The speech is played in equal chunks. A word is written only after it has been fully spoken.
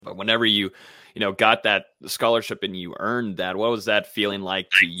but whenever you got that scholarship and you earned that, what was that feeling like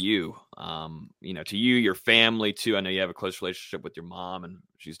to you? To you, your family too. I know you have a close relationship with your mom, and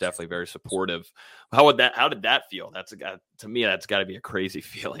she's definitely very supportive. How did that feel? To me, that's got to be a crazy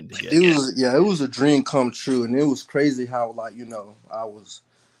feeling to get. It was a dream come true, and it was crazy how I was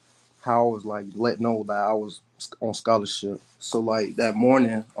like let know that I was on scholarship. So like that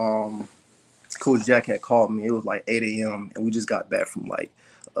morning, Coach Jack had called me. It was like 8 a.m. and we just got back from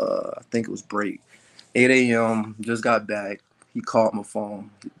I think it was break. 8 a.m. Just got back. He called my phone.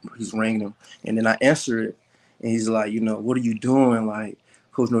 He's ringing, and then I answered it, and he's like, what are you doing? Like,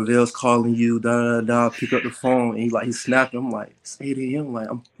 Coach Norvell's calling you. Da da da. Pick up the phone, and he snapped. I'm like, it's 8 a.m. Like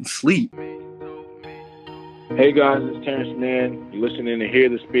I'm asleep. Hey guys, it's Terrence Mann. You're listening to Hear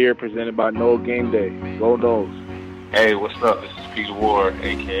the Spear, presented by Noel Game Day. Go Noles. Hey, what's up? This is Peter Ward,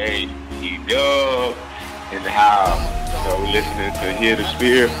 aka E-Dub, in the house. We're listening to Hear the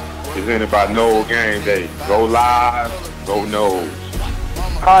Spear, presented by Noel Game Day. Go live, go Noles.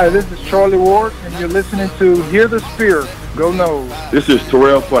 Hi, this is Charlie Ward, and you're listening to Hear the Spear, go Noles. This is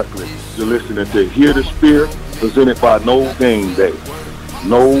Terrell Buckley. You're listening to Hear the Spear, presented by Noel Game Day.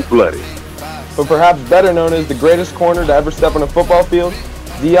 No Bloody. But perhaps better known as the greatest corner to ever step on a football field,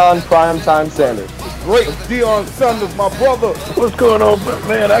 Deion Primetime Sanders. Great Deion Sanders, my brother. What's going on,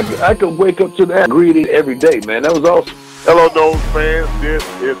 man? I could wake up to that greeting every day, man. That was awesome. Hello, Noles fans. This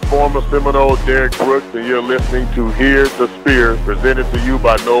is former Seminole Derek Brooks, and you're listening to Hear the Spear, presented to you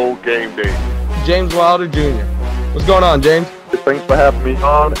by Noel Game Day. James Wilder Jr. What's going on, James? Thanks for having me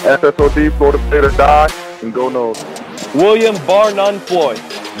on. SSOD, Florida State or Die, and go Noles. William Bar None Floyd.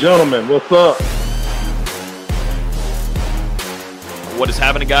 Gentlemen, what's up? What is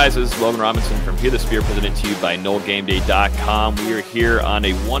happening, guys? This is Logan Robinson from Hear the Spear, presented to you by NoelGameDay.com. We are here on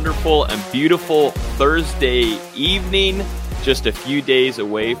a wonderful and beautiful Thursday evening, just a few days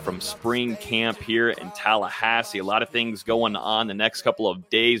away from spring camp here in Tallahassee. A lot of things going on the next couple of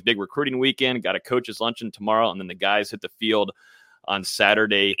days. Big recruiting weekend. Got a coach's luncheon tomorrow, and then the guys hit the field on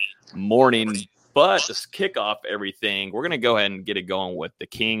Saturday morning. But to kick off everything, we're going to go ahead and get it going with the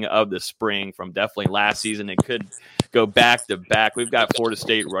king of the spring from definitely last season. It could go back to back. We've got Florida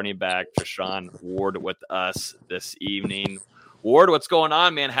State running back Treshaun Ward with us this evening. Ward, what's going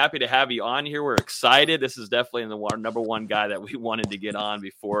on, man? Happy to have you on here. We're excited. This is definitely our number one guy that we wanted to get on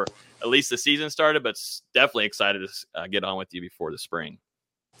before at least the season started, but definitely excited to get on with you before the spring.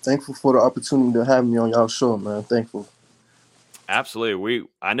 Thankful for the opportunity to have me on y'all show, man. Thankful. Absolutely.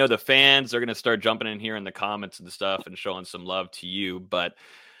 I know the fans are going to start jumping in here in the comments and stuff and showing some love to you, but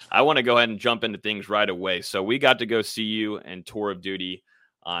I want to go ahead and jump into things right away. So we got to go see you in Tour of Duty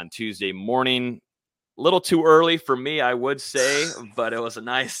on Tuesday morning. A little too early for me, I would say, but it was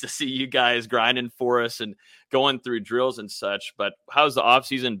nice to see you guys grinding for us and going through drills and such. But how's the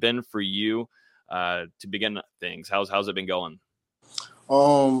offseason been for you to begin things? How's it been going?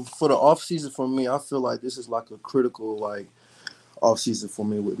 For the offseason for me, I feel like this is like a critical off-season for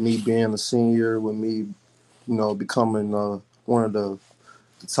me, with me being a senior, with me, becoming one of the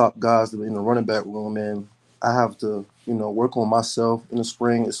top guys in the running back room, and I have to, work on myself in the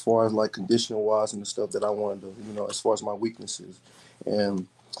spring as far as like conditioning-wise and the stuff that I wanted to, as far as my weaknesses. And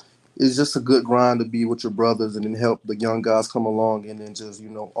it's just a good grind to be with your brothers and then help the young guys come along and then just,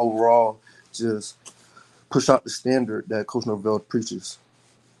 overall just push out the standard that Coach Norvell preaches.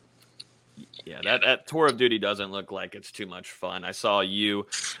 Yeah, that Tour of Duty doesn't look like it's too much fun. I saw you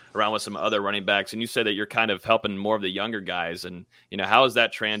around with some other running backs, and you said that you're kind of helping more of the younger guys. And, how has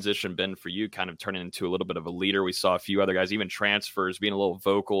that transition been for you, kind of turning into a little bit of a leader? We saw a few other guys, even transfers, being a little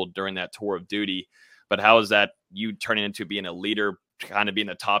vocal during that Tour of Duty. But how is that you turning into being a leader, kind of being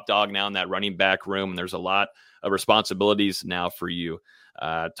the top dog now in that running back room? And there's a lot of responsibilities now for you.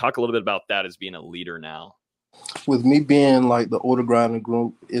 Talk a little bit about that as being a leader now. With me being like the older guy in the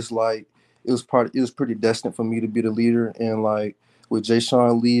group, it's like, it was pretty destined for me to be the leader, and like with Jay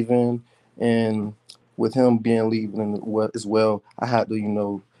Sean leaving and with him leaving as well, I had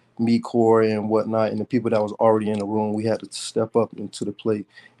to, meet Corey and whatnot, and the people that was already in the room, we had to step up into the plate.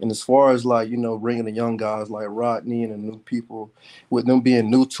 And as far as bringing the young guys like Rodney and the new people, with them being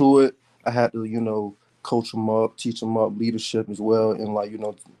new to it, I had to, coach them up, teach them up leadership as well, and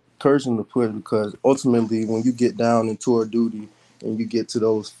encourage them to push, because ultimately when you get down in Tour of Duty, and you get to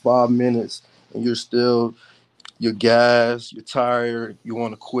those 5 minutes and you're gassed, you're tired, you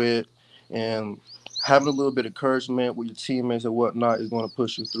want to quit, and having a little bit of encouragement with your teammates and whatnot is going to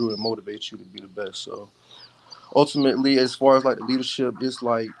push you through and motivate you to be the best. So ultimately, as far as the leadership, it's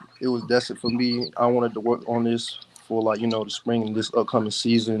it was destined for me. I wanted to work on this for like, the spring and this upcoming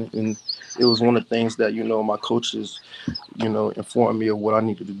season. And it was one of the things that, my coaches, informed me of what I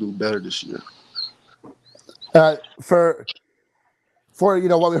needed to do better this year. For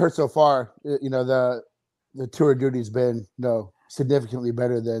what we heard so far, the tour duty's been, significantly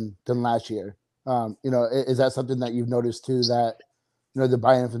better than last year. Is that something that you've noticed too, that, the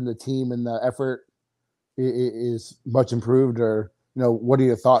buy-in from the team and the effort is much improved, or, what are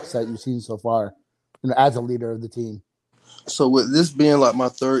your thoughts that you've seen so far, as a leader of the team? So with this being like my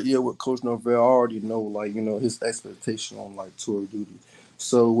third year with Coach Norvell, I already know, like, his expectation on like tour duty.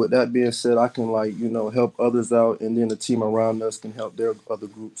 So with that being said, I can like, help others out, and then the team around us can help their other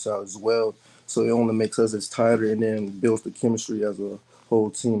groups out as well. So it only makes us as tighter and then builds the chemistry as a whole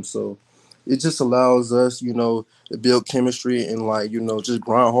team. So it just allows us, to build chemistry and like, just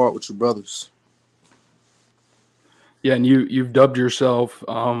grind hard with your brothers. Yeah, and you've dubbed yourself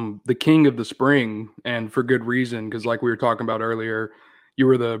the king of the spring, and for good reason, because like we were talking about earlier, you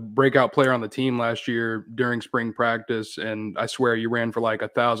were the breakout player on the team last year during spring practice, and I swear you ran for like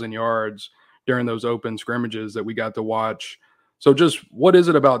 1,000 yards during those open scrimmages that we got to watch. So just what is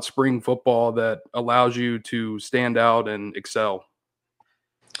it about spring football that allows you to stand out and excel?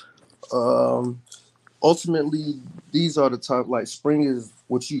 Ultimately, these are the type, like, spring is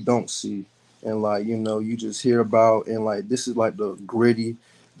what you don't see. And like, you just hear about, and like, this is like the gritty,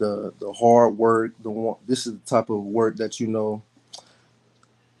 the hard work, this is the type of work that,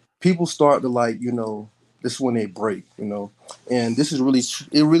 people start to like, this is when they break, and this is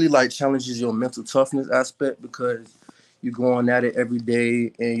really like challenges your mental toughness aspect, because you're going at it every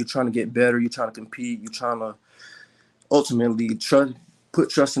day and you're trying to get better, you're trying to compete, you're trying to ultimately put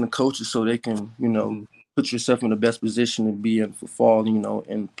trust in the coaches so they can, put yourself in the best position to be in for fall,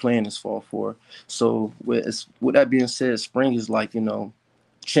 and playing this fall for. So with that being said, spring is like,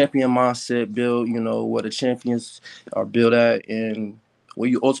 champion mindset build, where the champions are built at, and where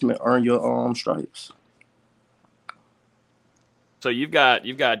you ultimately earn your stripes. So you've got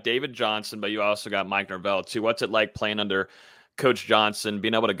David Johnson, but you also got Mike Norvell too. What's it like playing under Coach Johnson,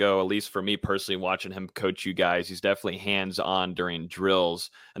 being able to go, at least for me personally, watching him coach you guys? He's definitely hands-on during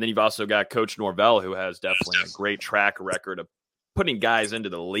drills. And then you've also got Coach Norvell, who has definitely a great track record of putting guys into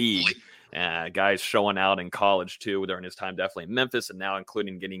the league, guys showing out in college too during his time, definitely in Memphis, and now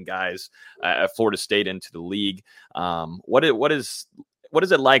including getting guys at Florida State into the league. What is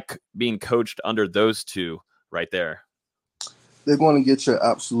it like being coached under those two right there? They're going to get your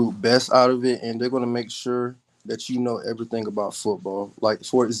absolute best out of it, and they're going to make sure that you know everything about football. Like,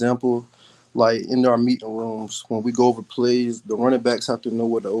 for example, like in our meeting rooms, when we go over plays, the running backs have to know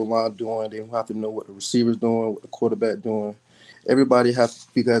what the O-line doing. They have to know what the receiver's doing, what the quarterback doing. Everybody has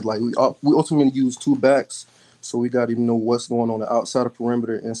to, because like we ultimately use two backs, so we got to even know what's going on the outside of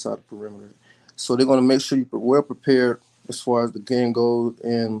perimeter, inside the perimeter. So they're going to make sure you're well prepared as far as the game goes,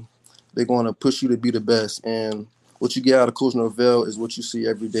 and they're going to push you to be the best. And what you get out of Coach Norvell is what you see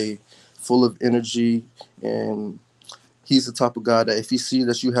every day, full of energy, and he's the type of guy that if he sees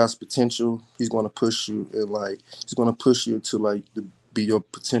that you have potential, he's going to push you, and like he's going to push you to like to be your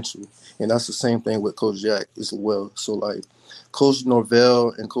potential. And that's the same thing with Coach Jack as well. So like Coach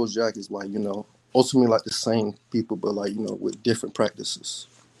Norvell and Coach Jack is like, ultimately like the same people, but like, with different practices.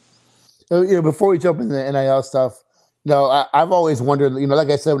 So, before we jump into the NIL stuff, I've always wondered, like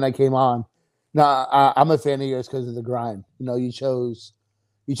I said when I came on, I'm a fan of yours because of the grind. You chose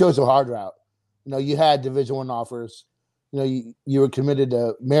a hard route. You had Division I offers. You were committed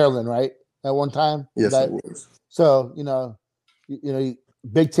to Maryland, right? At one time? Yes, I was. So,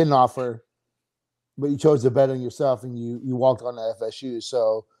 Big Ten offer, but you chose to bet on yourself and you walked on to FSU.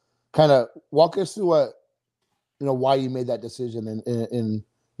 So kind of walk us through why you made that decision and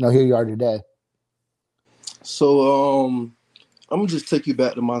here you are today. So I'm gonna just take you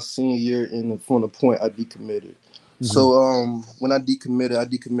back to my senior year from the point I decommitted. Mm-hmm. So when I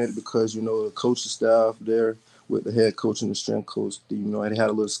decommitted because the coaching staff there with the head coach and the strength coach, they had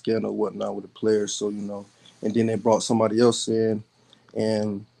a little scandal or whatnot with the players. So and then they brought somebody else in,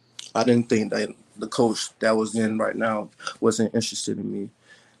 and I didn't think that the coach that was in right now wasn't interested in me.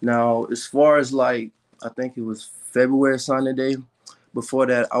 Now, as far as I think it was February signing day. Before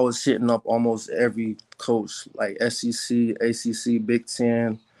that, I was hitting up almost every coach, like SEC, ACC, Big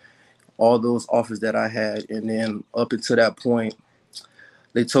Ten, all those offers that I had. And then up until that point,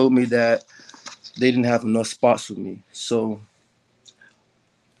 they told me that they didn't have enough spots for me. So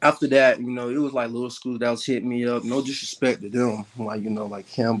after that, it was like little schools that was hitting me up. No disrespect to them,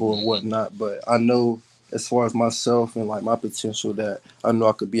 like Campbell and whatnot. But I know as far as myself and like my potential that I know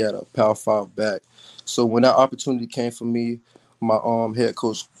I could be at a Power 5 back. So when that opportunity came for me, my head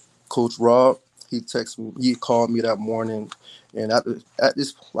coach, Coach Rob, he called me that morning, and at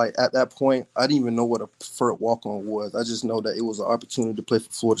that point, I didn't even know what a preferred walk-on was. I just know that it was an opportunity to play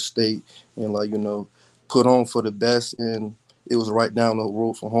for Florida State and put on for the best, and it was right down the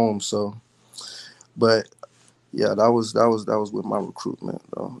road from home. So, but yeah, that was with my recruitment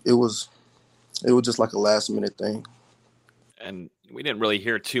though. It was just like a last-minute thing. And we didn't really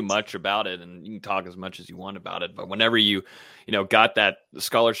hear too much about it, and you can talk as much as you want about it. But whenever you got that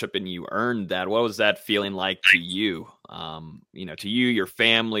scholarship and you earned that, what was that feeling like to you? To you, your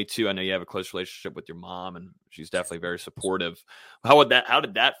family too. I know you have a close relationship with your mom, and she's definitely very supportive. How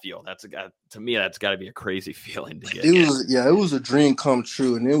did that feel? To me, that's got to be a crazy feeling to get. It was a dream come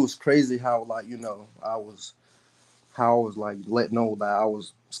true, and it was crazy how I was let know that I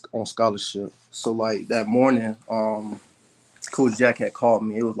was on scholarship. So that morning, Coach Jack had called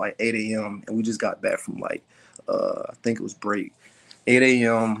me. It was 8 a.m. and we just got back from I think it was break. 8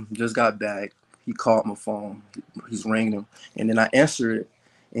 a.m. just got back. He called my phone. He's ringing him, and then I answered it,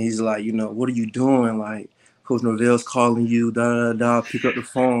 and he's like, what are you doing? Coach Norvell's calling you. Da da da. Pick up the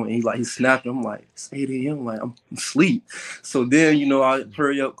phone, and he snapped. I'm like, it's 8 a.m. I'm asleep. So then I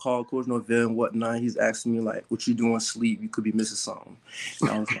hurry up, call Coach Norvell and whatnot. He's asking me what you doing sleep? You could be missing something. And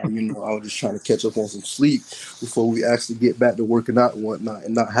I was like, I was just trying to catch up on some sleep before we actually get back to working out and whatnot,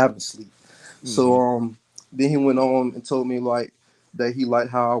 and not having sleep. Mm-hmm. So then he went on and told me that he liked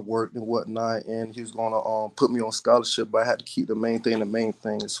how I worked and whatnot, and he was gonna put me on scholarship, but I had to keep the main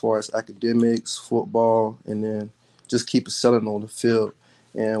thing as far as academics, football, and then just keep excelling on the field.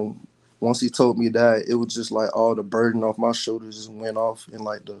 And once he told me that, it was just all the burden off my shoulders just went off. In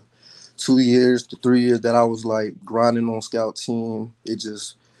the 2 years to 3 years that I was grinding on scout team, it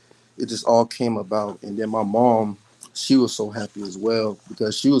just all came about. And then my mom, she was so happy as well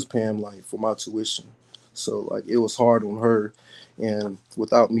because she was paying for my tuition. So it was hard on her. And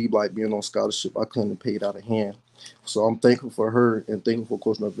without me being on scholarship, I couldn't have paid out of hand. So I'm thankful for her and thankful for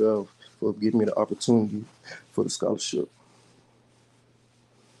Coach Norvell for giving me the opportunity for the scholarship.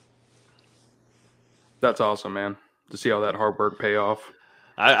 That's awesome, man. To see all that hard work pay off.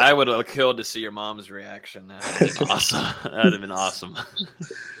 I would have killed to see your mom's reaction. That would have been awesome. That would have been awesome.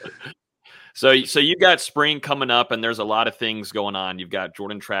 So you got spring coming up, and there's a lot of things going on. You've got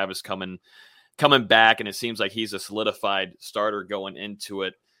Jordan Travis coming back, and it seems like he's a solidified starter going into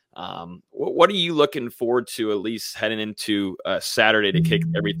it. What are you looking forward to, at least heading into Saturday, to kick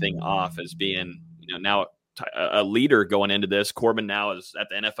everything off as being now a leader going into this? Corbin now is at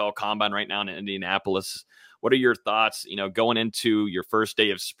the NFL Combine right now in Indianapolis. What are your thoughts, going into your first day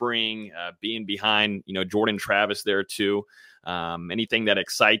of spring, being behind, Jordan Travis there too? Anything that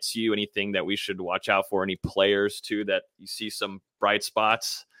excites you? Anything that we should watch out for? Any players too that you see some bright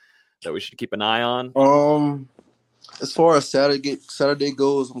spots that we should keep an eye on? As far as Saturday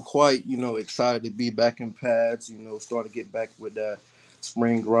goes, I'm quite, excited to be back in pads, start to get back with that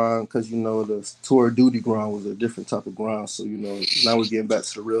spring grind because, the tour of duty grind was a different type of grind. So, now we're getting back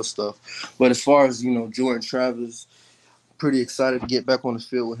to the real stuff. But as far as, Jordan Travis, pretty excited to get back on the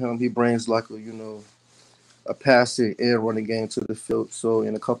field with him. He brings a passing and running game to the field. So,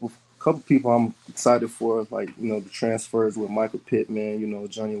 in a couple people I'm excited for, the transfers with Michael Pittman,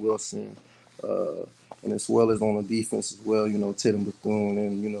 Johnny Wilson, and as well as on the defense as well, Tatum Bethune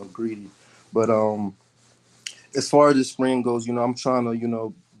and, Greedy. But as far as the spring goes, I'm trying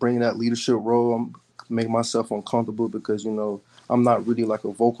to, bring that leadership role. I'm making myself uncomfortable because, I'm not really a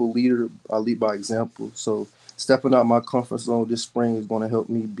vocal leader. I lead by example. So stepping out my comfort zone this spring is going to help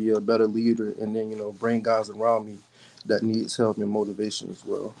me be a better leader and then, bring guys around me that needs help and motivation as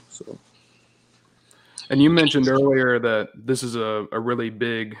well. So. And you mentioned earlier that this is a really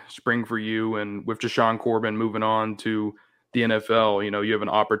big spring for you, and with Jashaun Corbin moving on to the NFL, you have an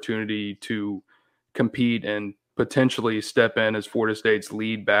opportunity to compete and potentially step in as Florida State's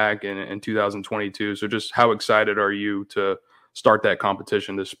lead back in 2022. So just how excited are you to start that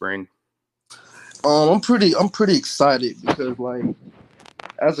competition this spring? I'm pretty excited because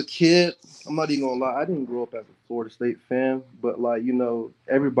as a kid, I'm not even gonna lie, I didn't grow up as a Florida State fan, but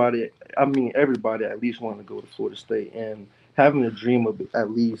everybody at least wanted to go to Florida State, and having a dream of at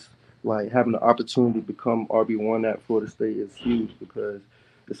least having the opportunity to become RB1 at Florida State is huge because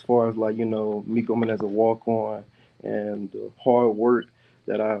as far as me coming as a walk-on and the hard work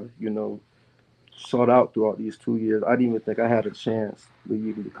that I sought out throughout these 2 years, I didn't even think I had a chance to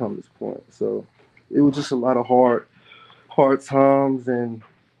even become this point. So it was just a lot of hard times and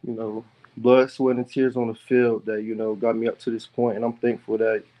blood, sweat, and tears on the field that got me up to this point, and I'm thankful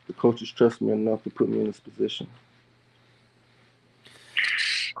that the coaches trust me enough to put me in this position.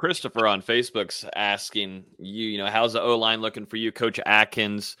 Christopher on Facebook's asking you, how's the O-line looking for you? Coach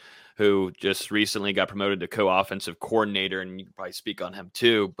Atkins who just recently got promoted to co-offensive coordinator, and you can probably speak on him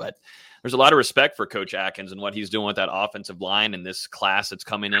too. But there's a lot of respect for Coach Atkins and what he's doing with that offensive line and this class that's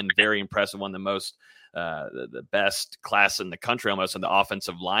coming in. Very impressive, one of the most the best class in the country almost in the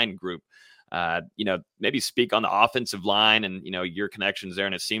offensive line group. Maybe speak on the offensive line and, your connections there.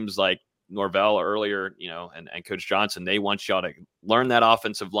 And it seems like Norvell earlier, and Coach Johnson, they want y'all to learn that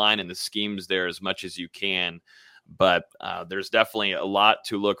offensive line and the schemes there as much as you can. But there's definitely a lot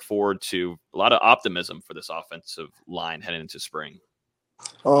to look forward to, a lot of optimism for this offensive line heading into spring.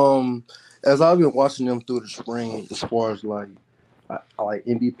 As I've been watching them through the spring, as far as like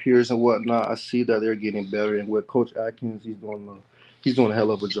Indy Pierce and whatnot, I see that they're getting better. And with Coach Atkins, he's doing a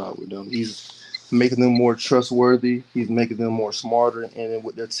hell of a job with them. He's making them more trustworthy. He's making them more smarter. And then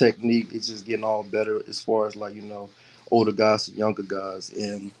with their technique, it's just getting all better as far as older guys and younger guys.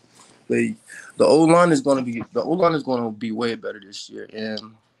 And the O-line is going to be way better this year. And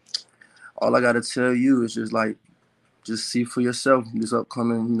all I got to tell you is just see for yourself this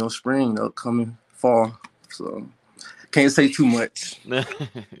upcoming, spring, upcoming fall. So can't say too much. Yeah,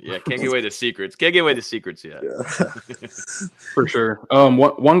 can't give away the secrets. Can't give away the secrets yet. Yeah. For sure.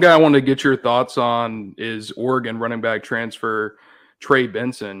 One guy I wanted to get your thoughts on is Oregon running back transfer Trey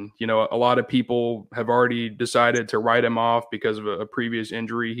Benson. A lot of people have already decided to write him off because of a previous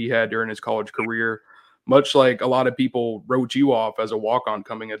injury he had during his college career, much like a lot of people wrote you off as a walk-on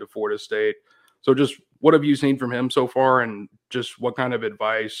coming into Florida State. So just what have you seen from him so far, and just what kind of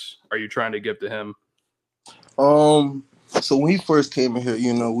advice are you trying to give to him? So when he first came in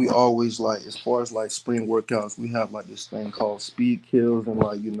here, we always as far as spring workouts, we have this thing called speed kills,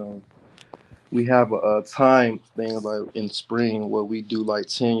 and we have a time thing in spring where we do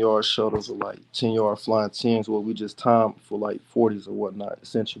 10-yard shuttles or 10-yard flying 10s where we just time for 40s or whatnot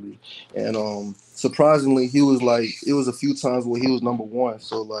essentially. And surprisingly, he was it was a few times where he was number one.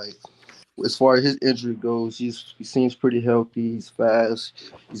 So as far as his injury goes, he seems pretty healthy. He's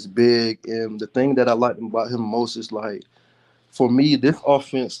fast. He's big. And the thing that I liked about him most is for me, this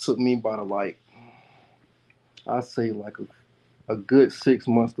offense took me by I say a good 6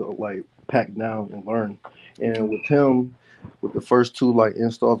 months to pack down and learn. And with him, with the first two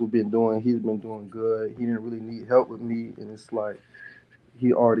installs we've been doing, he's been doing good. He didn't really need help with me, and it's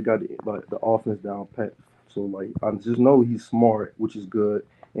he already got the offense down pat. So I just know he's smart, which is good,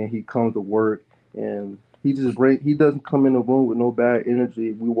 and he comes to work, and he doesn't come in the room with no bad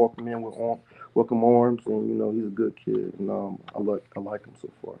energy. We walk him in with welcome arms, and he's a good kid, and I like him so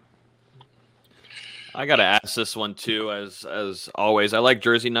far. I got to ask this one too, as always. I like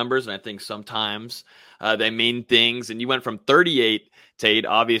jersey numbers, and I think sometimes they mean things. And you went from 38 to 8.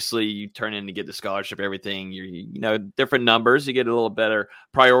 Obviously, you turn in to get the scholarship, everything. Different numbers. You get a little better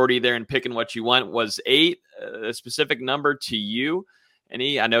priority there in picking what you want. Was 8 a specific number to you?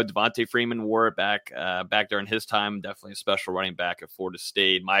 I know Devontae Freeman wore it back during his time. Definitely a special running back at Florida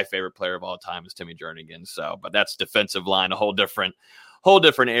State. My favorite player of all time is Timmy Jernigan. But that's defensive line, a whole different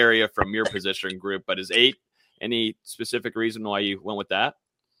area from your position group. But is 8 any specific reason why you went with that?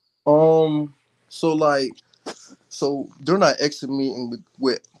 So during our exit meeting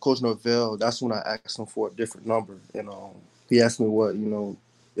with Coach Norvell, that's when I asked him for a different number, and he asked me what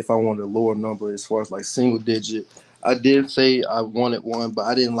if I wanted a lower number as far as single digit. I did say I wanted 1, but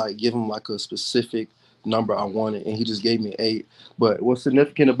I didn't give him a specific number I wanted, and he just gave me 8. But what's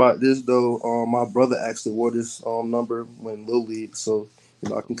significant about this though, my brother actually wore this number when Little League, so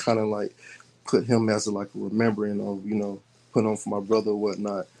I can kind of put him as a remembering of put on for my brother or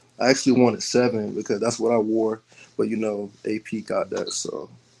whatnot. I actually wanted 7 because that's what I wore, but AP got that, so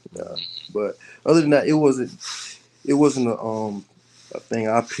yeah. But other than that, it wasn't a thing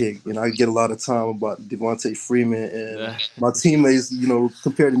I picked, and I get a lot of time about Devontae Freeman, and my teammates,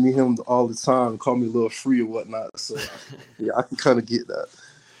 compared to him all the time, call me Little Free or whatnot. So yeah, I can kind of get that.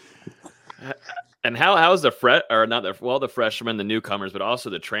 And how is the freshmen, the newcomers, but also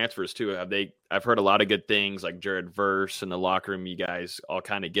the transfers too? I've heard a lot of good things like Jared Verse in the locker room. You guys all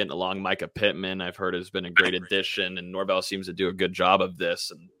kind of getting along. Micah Pittman, I've heard, has been a great addition, and Norvell seems to do a good job of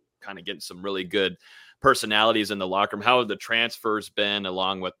this and kind of getting some really good personalities in the locker room. How have the transfers been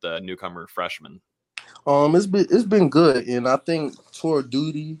along with the newcomer freshmen? It's been good, and I think toward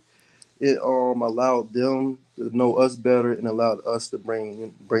duty, it allowed them to know us better and allowed us to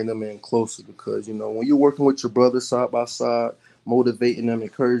bring them in closer, because when you're working with your brother side by side, motivating them,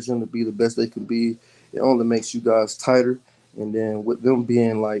 encouraging them to be the best they can be, it only makes you guys tighter. And then with them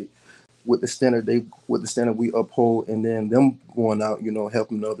being with the standard we uphold, and then them going out,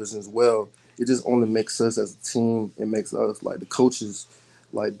 helping others as well, it just only makes us as a team. It makes us the coaches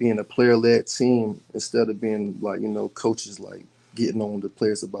being a player-led team instead of being coaches getting on the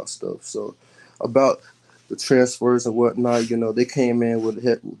players about stuff. So about the transfers and whatnot, they came in with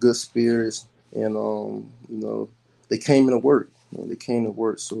good spirits, and they came in to work. They came to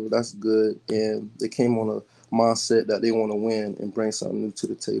work, so that's good. And they came on a mindset that they want to win and bring something new to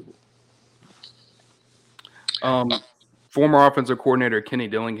the table. Former offensive coordinator Kenny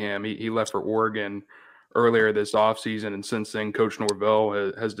Dillingham, he left for Oregon earlier this offseason, and since then, Coach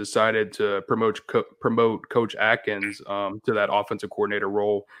Norvell has decided to promote Coach Atkins to that offensive coordinator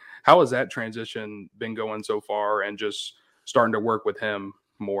role. How has that transition been going so far, and just starting to work with him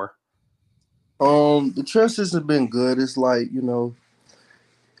more? The transition has been good. It's like, the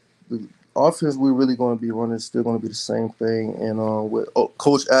offense we're really going to be running is still going to be the same thing. And with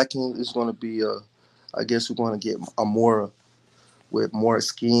Coach Atkins, it's going to be I guess we're going to get more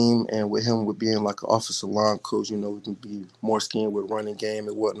scheme, and with him with being like an offensive line coach, we can be more scheme with running game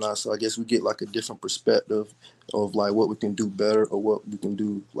and whatnot. So I guess we get like a different perspective of like what we can do better or what we can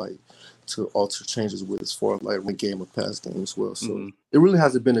do like to alter changes with as far as like run game or pass game as well. So It really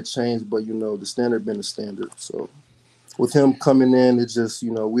hasn't been a change, but the standard been the standard. So with him coming in, it's just,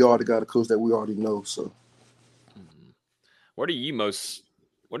 we already got a coach that we already know. So what are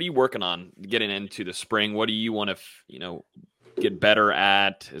you working on getting into the spring? What do you want to, get better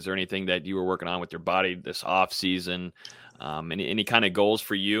at? Is there anything that you were working on with your body this off season? Any kind of goals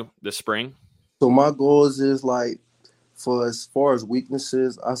for you this spring? So my goals is like, for as far as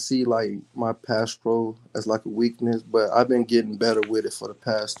weaknesses, I see like my pass pro as like a weakness, but I've been getting better with it for the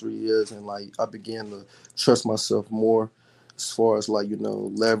past 3 years, and like I began to trust myself more as far as like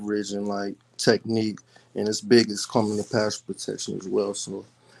leverage and like technique, and as big as coming to pass protection as well. So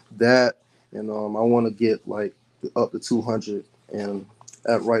that, and I want to get like up to 200, and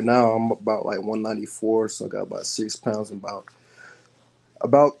right now I'm about like 194, so I got about 6 pounds. And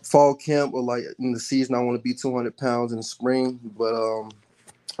about fall camp or like in the season, I want to be 200 pounds in the spring, but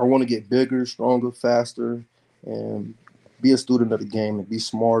I want to get bigger, stronger, faster, and be a student of the game and be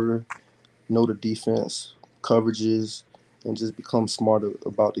smarter, know the defense, coverages, and just become smarter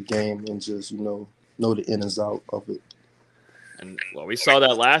about the game and just, know the in and out of it. And well, we saw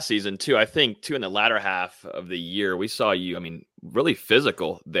that last season too. I think too in the latter half of the year, we saw you, really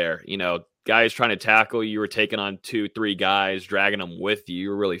physical there. Guys trying to tackle, you were taking on 2-3 guys, dragging them with you. You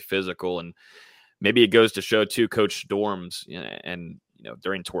were really physical. And maybe it goes to show too, Coach Storms, and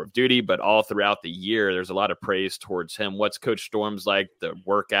during tour of duty, but all throughout the year, there's a lot of praise towards him. What's Coach Storms like? The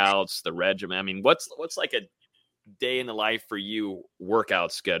workouts, the regimen. What's like a day in the life for you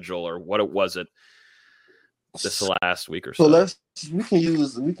workout schedule, or what was it this last week or so? So we can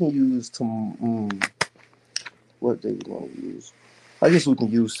use what day we want to use? I guess we can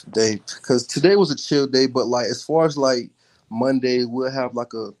use today, because today was a chill day. But like as far as like Monday, we'll have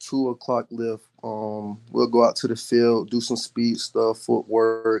like a 2:00 lift. We'll go out to the field, do some speed stuff,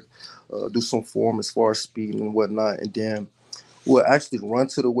 footwork, do some form as far as speed and whatnot, and then we'll actually run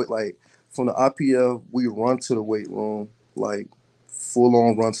to the weight. Like from the IPF, we run to the weight room, like full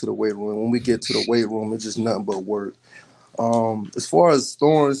on run to the weight room. When we get to the weight room, it's just nothing but work. As far as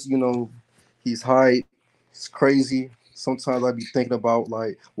Storms, he's hype, he's crazy. Sometimes I be thinking about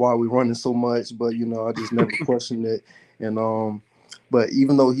like why we running so much, but I just never question it. And but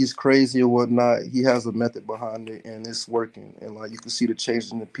even though he's crazy or whatnot, he has a method behind it, and it's working. And like you can see the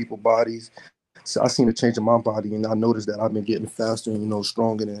change in the people's bodies. So I seen the change in my body, and I noticed that I've been getting faster and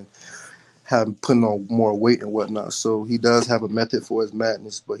stronger and putting on more weight and whatnot. So he does have a method for his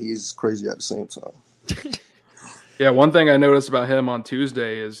madness, but he's crazy at the same time. Yeah, one thing I noticed about him on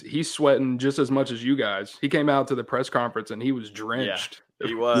Tuesday is he's sweating just as much as you guys. He came out to the press conference and he was drenched. Yeah,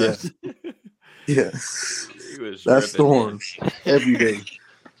 he was. Yeah. He was. That's Storms every day.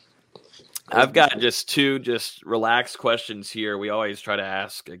 I've got just two relaxed questions here. We always try to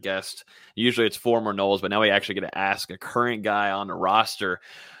ask a guest. Usually it's former Noles, but now we actually get to ask a current guy on the roster.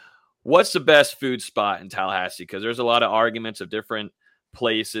 What's the best food spot in Tallahassee? Because there's a lot of arguments of different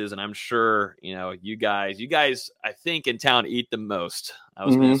places, and I'm sure you guys I think in town eat the most. I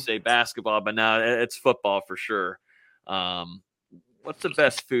was going to say basketball, but now it's football for sure. What's the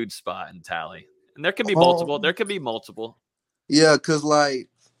best food spot in Tally? And there could be multiple. Yeah, because like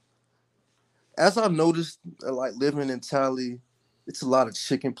as I've noticed, like living in Tally, it's a lot of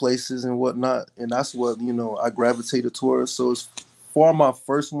chicken places and whatnot, and that's what I gravitated towards. So as for my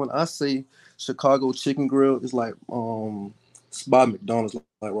first one, I say Chicago Chicken Grill is like it's by McDonald's,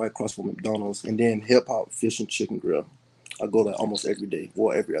 like right across from McDonald's, and then Hip Hop Fish and Chicken Grill. I go there almost every day,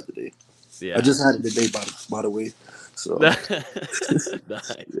 or every other day. Yeah. I just had it today, by the way. So nice.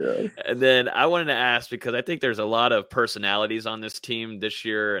 Yeah. And then I wanted to ask, because I think there's a lot of personalities on this team this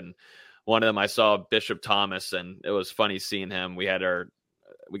year, and one of them I saw Bishop Thomas, and it was funny seeing him. We got to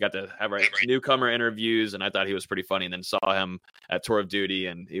have our newcomer interviews, and I thought he was pretty funny. And then saw him at Tour of Duty,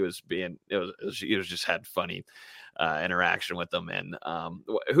 and he was just had funny interaction with them. And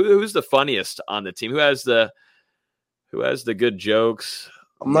who's the funniest on the team? Who has the good jokes?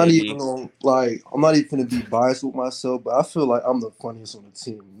 I'm not even gonna be biased with myself, but I feel like I'm the funniest on the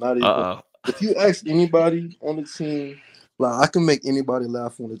team. Not even if you ask anybody on the team, like I can make anybody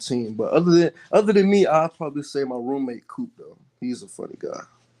laugh on the team. But other than me, I'd probably say my roommate Coop though. He's a funny guy.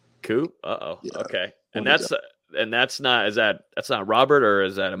 Coop? Yeah, okay. And that's not Robert, or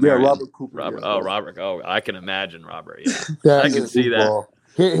is that American? Yeah, Robert Cooper. Robert. Yeah, Robert. Oh, I can imagine Robert. Yeah, I can see that.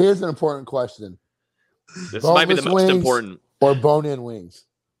 Here's an important question. This might be the most important. Or bone-in wings?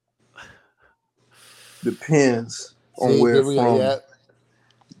 Depends on where from.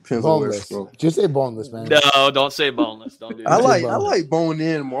 Depends on where from. Just say boneless, man. No, don't say boneless. Don't do that. I like bone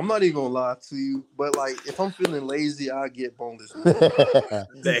in more. I'm not even gonna lie to you, but like if I'm feeling lazy, I get boneless.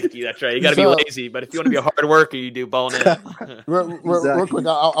 Thank you. That's right. You got to be lazy, but if you want to be a hard worker, you do bone in. Real quick,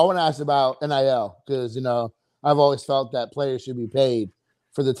 I want to ask about NIL because I've always felt that players should be paid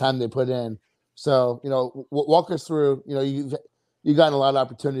for the time they put in. So walk us through. You've gotten a lot of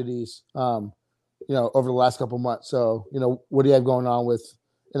opportunities. Over the last couple months. So what do you have going on with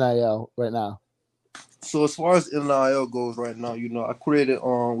NIL right now? So as far as NIL goes right now, I created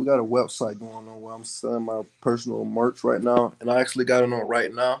we got a website going on where I'm selling my personal merch right now, and I actually got it on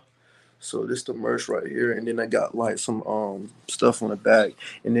right now. So this the merch right here, and then I got like some stuff on the back,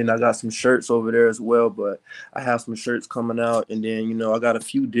 and then I got some shirts over there as well. But I have some shirts coming out, and then I got a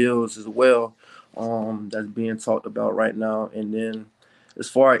few deals as well that's being talked about right now. And then as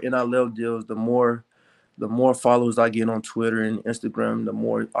far as NIL deals, the more followers I get on Twitter and Instagram, the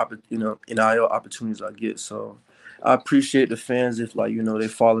more NIL opportunities I get. So I appreciate the fans if they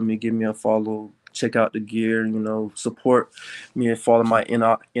follow me, give me a follow, check out the gear, support me and follow my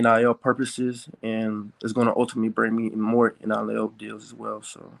NIL purposes, and it's going to ultimately bring me more NIL deals as well.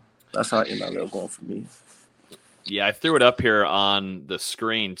 So that's how NIL going for me. Yeah, I threw it up here on the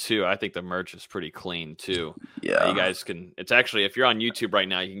screen too. I think the merch is pretty clean too. Yeah, you guys can. It's actually, if you're on YouTube right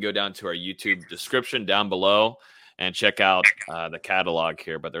now, you can go down to our YouTube description down below and check out the catalog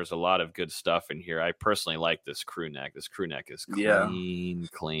here. But there's a lot of good stuff in here. I personally like this crew neck. This crew neck is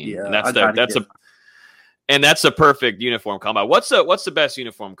clean. Yeah, and that's a perfect uniform combo. What's the best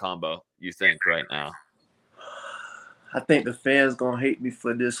uniform combo you think right now? I think the fans gonna hate me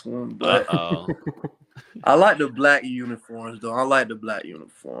for this one, but I like the black uniforms though. I like the black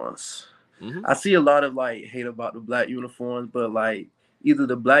uniforms. Mm-hmm. I see a lot of hate about the black uniforms, but either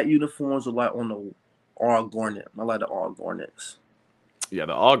the black uniforms or on the all garnet. I like the all garnets. Yeah,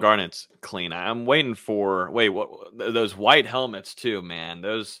 the all garnets clean. I'm waiting for those white helmets too, man.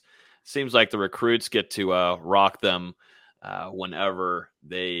 Those seems like the recruits get to rock them whenever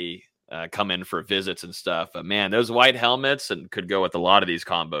they come in for visits and stuff. But man, those white helmets could go with a lot of these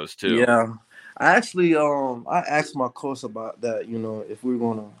combos too. Yeah. I actually I asked my coach about that, if we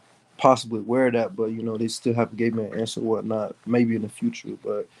we're gonna possibly wear that, but they still haven't gave me an answer or whatnot, maybe in the future.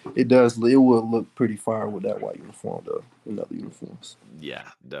 But it would look pretty fire with that white uniform though, and other uniforms. Yeah,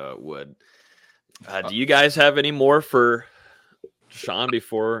 it would. Do you guys have any more for Sean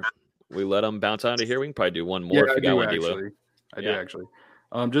before we let him bounce out of here? We can probably do one more if you got one, D-Lo. I do actually.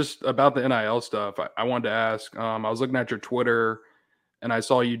 Just about the NIL stuff, I wanted to ask. I was looking at your Twitter, and I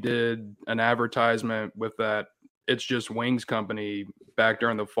saw you did an advertisement with that It's Just Wings company back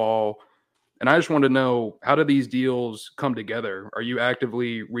during the fall. And I just wanted to know, how do these deals come together? Are you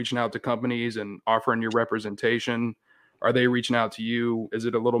actively reaching out to companies and offering your representation? Are they reaching out to you? Is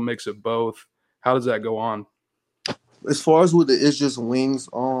it a little mix of both? How does that go on? As far as with the It's Just Wings,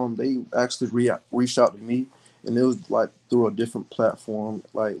 they actually reached out to me, and it was through a different platform,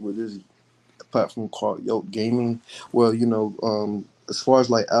 with this platform called Yoke Gaming. Well, as far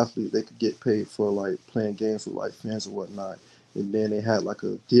as athletes, they could get paid for playing games with fans and whatnot. And then they had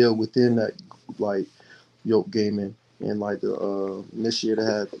a deal within that Yoke Gaming, and the initiator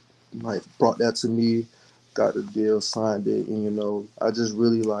had brought that to me, got the deal, signed it, and I just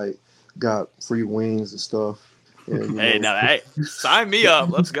really got free wings and stuff. And, hey, sign me up.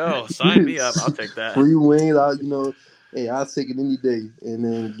 Let's go. Sign me up. I'll take that. Free wings, I'll take it any day, and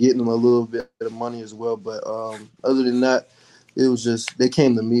then getting them a little bit of money as well. But other than that, it was just they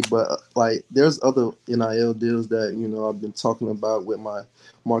came to me. But there's other NIL deals that I've been talking about with my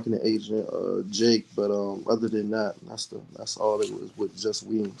marketing agent Jake. But other than that, that's all it was with Just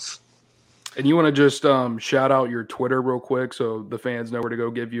Wings. And you want to just shout out your Twitter real quick so the fans know where to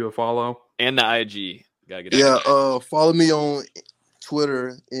go give you a follow? And the IG. Gotta get follow me on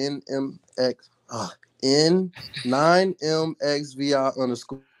Twitter N9MXVI_, and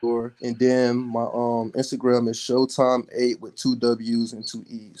then my Instagram is Showtime8 with 2 W's and 2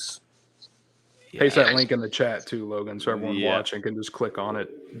 E's. Paste that link in the chat too, Logan, so everyone watching can just click on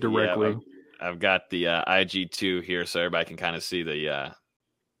it directly. Yeah, I've got the IG2 here, so everybody can kind of see the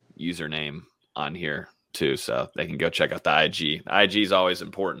username on here too, so they can go check out the IG. The IG is always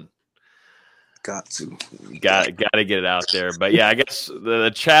important. Got to get it out there. But yeah, I guess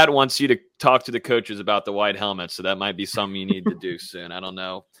the chat wants you to talk to the coaches about the white helmets, so that might be something you need to do soon. I don't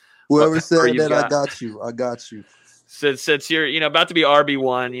know. Whoever said that, I got you. Since you're about to be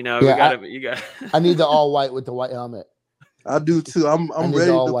RB1, you got. I need the all white with the white helmet. I do too. I'm ready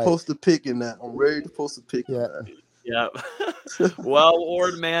to post a pic in that. I'm ready to post a pic in that. Yeah. Well,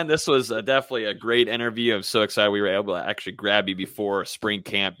 Ward, man, this was definitely a great interview. I'm so excited we were able to actually grab you before spring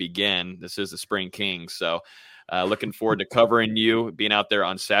camp began. This is the Spring Kings. So looking forward to covering you, being out there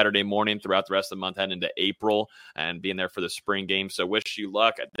on Saturday morning throughout the rest of the month and into April and being there for the spring game. So wish you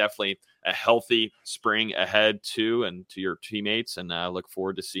luck. Definitely a healthy spring ahead too, and to your teammates. And look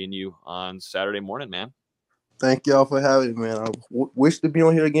forward to seeing you on Saturday morning, man. Thank y'all for having me, man. I wish to be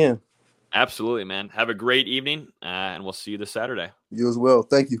on here again. Absolutely, man. Have a great evening, and we'll see you this Saturday. You as well.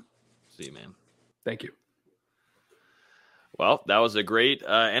 Thank you. See you, man. Thank you. Well, that was a great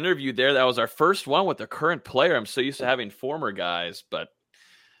interview there. That was our first one with a current player. I'm so used to having former guys, but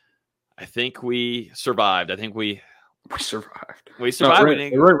I think we survived. I think we survived. We survived. No,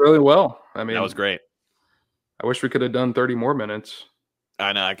 it went really well. I mean, that was great. I wish we could have done 30 more minutes.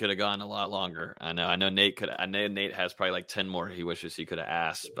 I know I could have gone a lot longer. I know Nate could. I know Nate has probably like 10 more he wishes he could have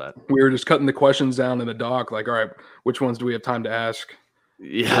asked, but we were just cutting the questions down in the doc. Like, all right, which ones do we have time to ask?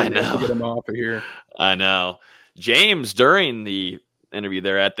 Yeah, I know. Get them off of here. I know. James, during the interview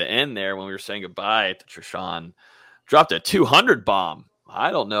there at the end there, when we were saying goodbye to Trishawn, dropped a 200 bomb. I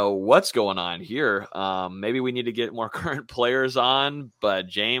don't know what's going on here. Maybe we need to get more current players on, but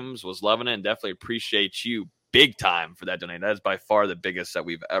James was loving it and definitely appreciate you big time for that donation. That is by far the biggest that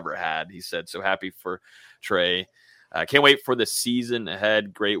we've ever had. He said, so happy for Trey. Can't wait for the season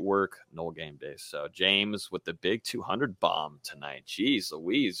ahead. Great work, Noel Game Day. So James with the big 200 bomb tonight. Jeez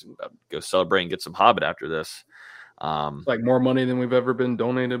Louise, go celebrate and get some Hobbit after this. Like more money than we've ever been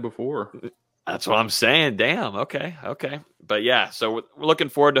donated before. That's what I'm saying. Damn. Okay. But yeah, so we're looking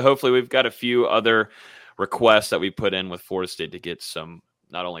forward to, hopefully we've got a few other requests that we put in with Florida State to get some,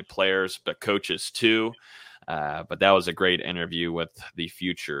 not only players, but coaches too. But that was a great interview with the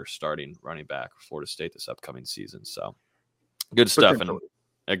future starting running back for Florida State this upcoming season. So good stuff. And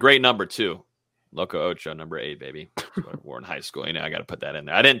a great number too. Loco Ocho, number 8, baby. We're in high school. I got to put that in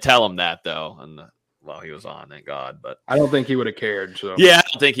there. I didn't tell him that though. While he was on, thank God. But I don't think he would have cared. So yeah, I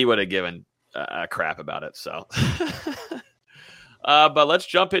don't think he would have given a crap about it. So, but let's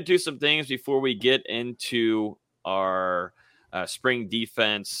jump into some things before we get into our spring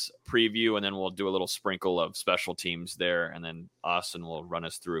defense preview, and then we'll do a little sprinkle of special teams there, and then Austin will run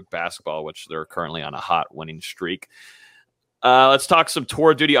us through basketball, which they're currently on a hot winning streak. Let's talk some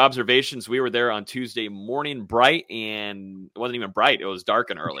tour duty observations. We were there on Tuesday morning, bright, and it wasn't even bright. It was dark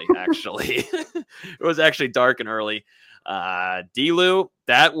and early, actually. It was actually dark and early. D-Lou,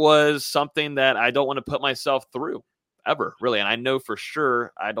 that was something that I don't want to put myself through ever, really. And I know for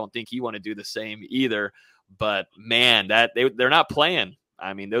sure I don't think you want to do the same either. But, man, they're not playing.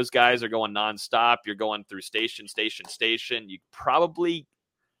 I mean, those guys are going nonstop. You're going through station. You probably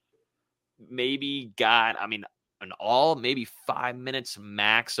maybe got, maybe 5 minutes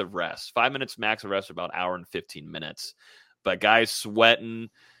max of rest. 5 minutes max of rest for about an hour and 15 minutes. But guys sweating. You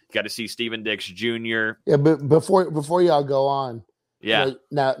got to see Steven Dix Jr. Yeah, but before y'all go on, yeah.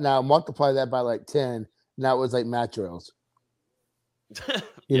 Now multiply that by like 10. Now it was like mat drills.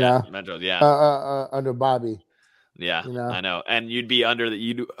 You know, under Bobby. Yeah, I know. And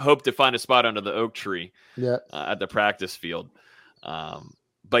you'd hope to find a spot under the oak tree. Yeah, at the practice field.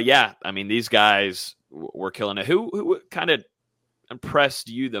 But yeah, I mean, these guys were killing it. Who kind of impressed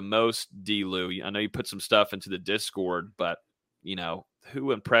you the most, D-Lou? I know you put some stuff into the Discord, but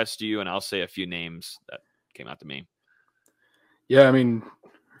who impressed you? And I'll say a few names that came out to me. Yeah, I mean,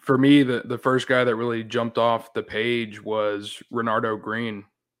 for me, the first guy that really jumped off the page was Renardo Green.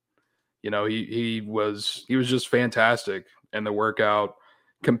 He was just fantastic in the workout,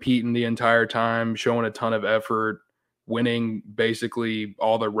 competing the entire time, showing a ton of effort, winning basically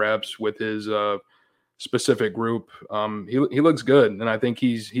all the reps with his specific group. He looks good, and I think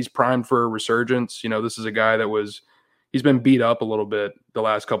he's primed for a resurgence. This is a guy he's been beat up a little bit the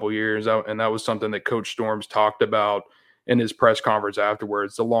last couple of years, and that was something that Coach Storms talked about in his press conference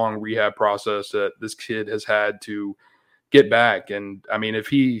afterwards, the long rehab process that this kid has had to get back. And I mean, if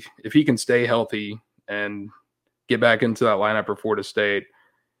he can stay healthy and get back into that lineup for Florida State,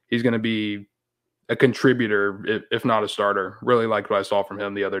 he's going to be a contributor, if not a starter. Really liked what I saw from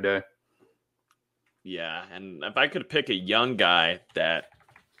him the other day. Yeah, and if I could pick a young guy that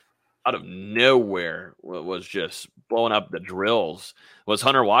out of nowhere was just blowing up the drills, was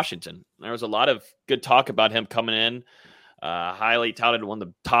Hunter Washington. There was a lot of good talk about him coming in, highly touted, one of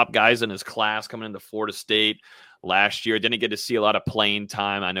the top guys in his class coming into Florida State last year. Didn't get to see a lot of playing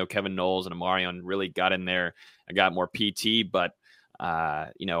time. I know Kevin Knowles and Amarion really got in there and got more PT, but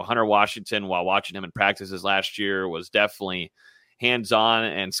Hunter Washington, while watching him in practices last year, was definitely hands-on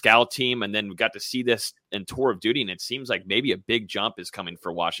and scout team. And then we got to see this in tour of duty. And it seems like maybe a big jump is coming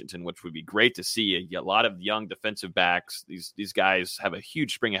for Washington, which would be great to see. A lot of young defensive backs. These guys have a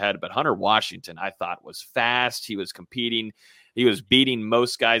huge spring ahead, but Hunter Washington, I thought, was fast. He was competing. He was beating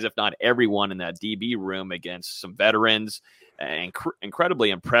most guys, if not everyone in that DB room against some veterans.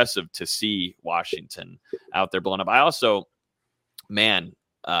 Incredibly impressive to see Washington out there blowing up. I also,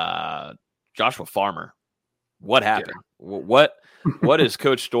 Joshua Farmer, what happened? Yeah. What is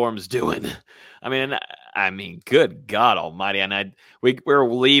Coach Storms doing? I mean, good God Almighty! And we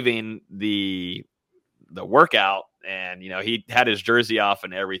were leaving the workout, and he had his jersey off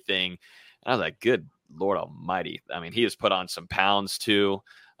and everything. And I was like, good Lord Almighty! I mean, he has put on some pounds too.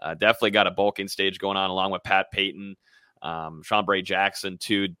 Definitely got a bulking stage going on, along with Pat Payton, Sean Bray Jackson,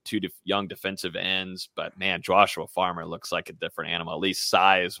 two young defensive ends. But man, Joshua Farmer looks like a different animal, at least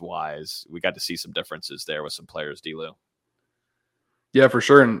size wise. We got to see some differences there with some players, D-Lou. Yeah, for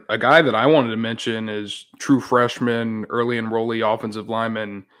sure. And a guy that I wanted to mention is true freshman, early enrollee offensive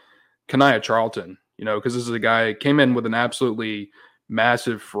lineman, Kaniah Charlton, because this is a guy who came in with an absolutely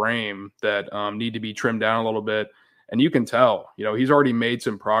massive frame that need to be trimmed down a little bit. And you can tell, he's already made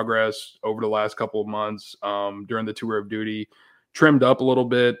some progress over the last couple of months during the tour of duty, trimmed up a little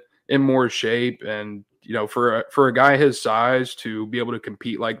bit, in more shape. And, for a guy his size to be able to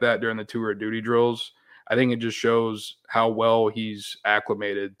compete like that during the tour of duty drills, I think it just shows how well he's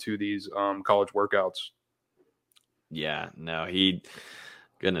acclimated to these college workouts. Yeah, no,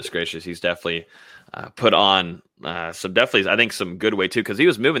 goodness gracious, he's definitely put on some good weight too, because he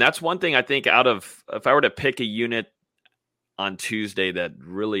was moving. That's one thing I think if I were to pick a unit on Tuesday that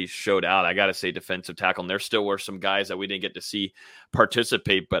really showed out, I got to say defensive tackle. And there still were some guys that we didn't get to see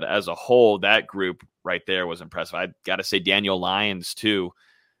participate, but as a whole, that group right there was impressive. I got to say Daniel Lyons too.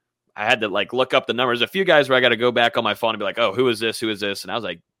 I had to look up the numbers. A few guys where I got to go back on my phone and be like, oh, who is this? Who is this? And I was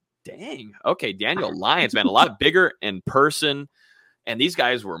like, dang, okay, Daniel Lyons, man, a lot bigger in person. And these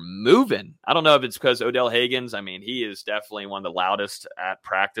guys were moving. I don't know if it's because Odell Higgins, he is definitely one of the loudest at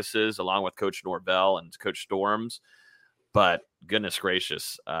practices, along with Coach Norvell and Coach Storms. But goodness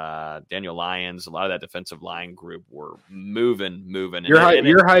gracious, Daniel Lyons, a lot of that defensive line group were moving. You're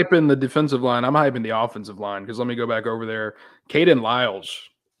hyping the defensive line. I'm hyping the offensive line, because let me go back over there. Caden Lyles.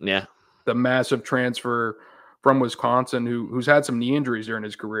 Yeah. The massive transfer from Wisconsin who's had some knee injuries during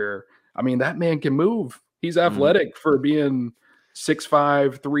his career. That man can move. He's athletic for being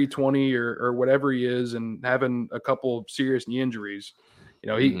 6'5", 320 or whatever he is, and having a couple serious knee injuries.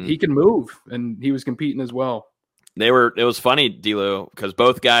 He can move, and he was competing as well. It was funny, D-Lou, because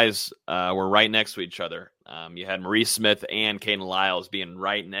both guys were right next to each other. You had Maurice Smith and Caden Lyles being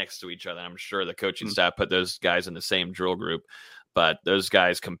right next to each other. I'm sure the coaching staff put those guys in the same drill group. But those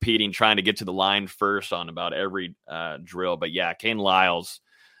guys competing, trying to get to the line first on about every drill. But yeah, Caden Lyles,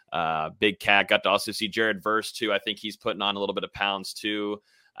 big cat. Got to also see Jared Verse too. I think he's putting on a little bit of pounds too.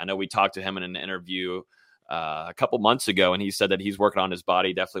 I know we talked to him in an interview a couple months ago, and he said that he's working on his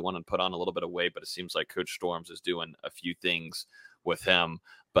body. Definitely wanted to put on a little bit of weight, but it seems like Coach Storms is doing a few things with him.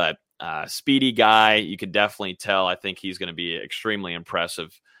 But speedy guy, you could definitely tell. I think he's going to be extremely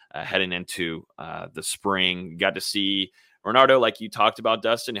impressive heading into the spring. You got to see Renardo, like you talked about,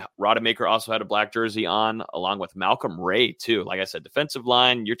 Dustin. Rodemaker also had a black jersey on, along with Malcolm Ray, too. Like I said, defensive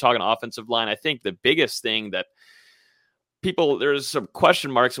line, you're talking offensive line. I think the biggest thing that there's some question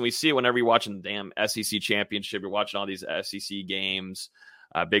marks, and we see it whenever you're watching the damn SEC championship, you're watching all these SEC games,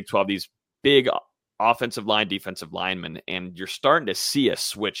 Big 12, these big offensive line, defensive linemen, and you're starting to see a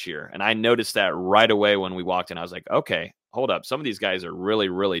switch here. And I noticed that right away when we walked in. I was like, okay, hold up. Some of these guys are really,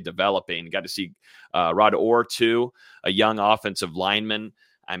 really developing. Got to see Rod Orr, too, a young offensive lineman.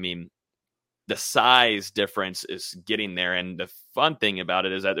 The size difference is getting there. And the fun thing about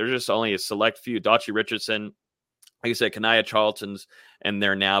it is that there's just only a select few. Dachi Richardson, like I said, Kaniah Charlton's in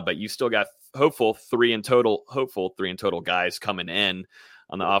there now, but you still got hopeful three in total guys coming in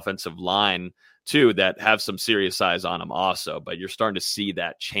on the offensive line too that have some serious size on them also. But you're starting to see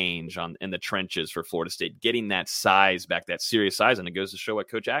that change in the trenches for Florida State, getting that size back, that serious size, and it goes to show what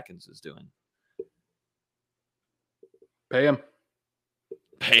Coach Atkins is doing. Pay him.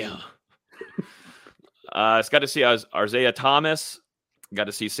 It's got to see Isaiah Thomas. Got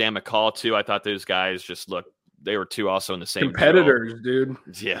to see Sam McCall too. I thought those guys they were two also in the same competitors, drill. dude.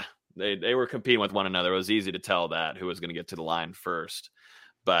 Yeah, they were competing with one another. It was easy to tell who was going to get to the line first.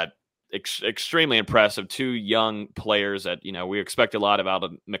 But extremely impressive. Two young players that we expect a lot out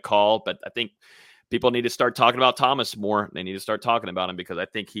of McCall, but I think people need to start talking about Thomas more. They need to start talking about him because I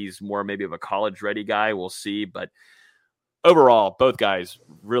think he's more maybe of a college-ready guy. We'll see, but overall, both guys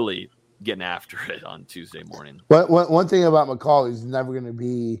really getting after it on Tuesday morning. One thing about McCall, he's never going to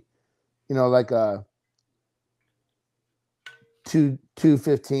be, like a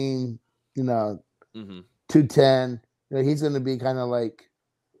 215, 210. He's going to be kind of like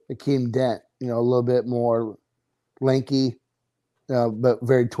Akeem Dent, a little bit more lanky, but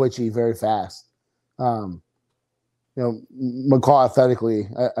very twitchy, very fast. McCall athletically,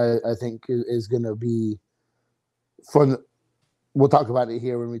 I think is going to be we'll talk about it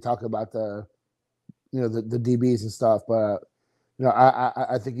here when we talk about the DBs and stuff, but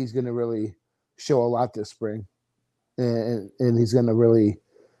I think he's going to really show a lot this spring, and he's going to really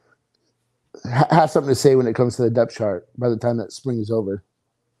have something to say when it comes to the depth chart by the time that spring is over.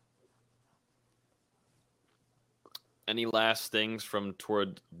 Any last things from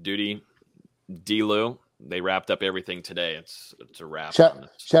Toward Duty, D-Lou? They wrapped up everything today. It's a wrap. Shout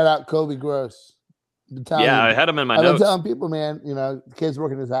out Kobe Gross. I had him in my notes. I've been telling people, man, the kid's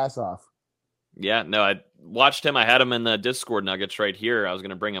working his ass off. Yeah, no, I watched him. I had him in the Discord nuggets right here. I was going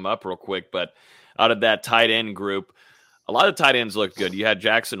to bring him up real quick, but out of that tight end group, a lot of tight ends looked good. You had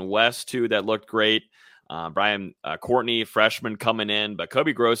Jackson West, too, that looked great. Brian Courtney, freshman, coming in. But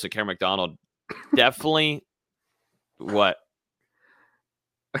Kobe Gross and Cameron McDonald definitely what?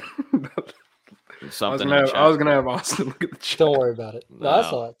 Something. I was gonna have Austin look at the chat. Don't worry about it. No,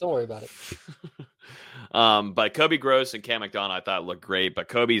 that's all right. Don't worry about it. But Kobe Gross and Cam McDonald, I thought looked great. But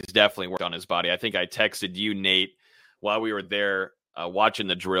Kobe's definitely worked on his body. I think I texted you, Nate, while we were there watching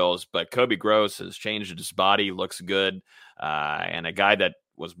the drills. But Kobe Gross has changed his body, looks good, and a guy that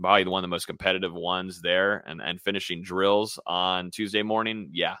was probably one of the most competitive ones there, and finishing drills on Tuesday morning.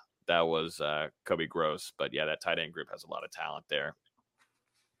 Yeah, that was Kobe Gross. But yeah, that tight end group has a lot of talent there.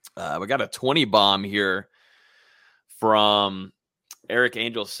 We got a 20 bomb here from Eric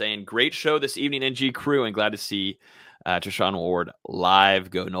Angel saying, great show this evening, NG crew, and glad to see Treshaun Ward live.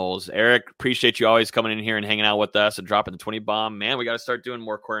 Go Noles. Eric, appreciate you always coming in here and hanging out with us and dropping the 20 bomb. Man, we got to start doing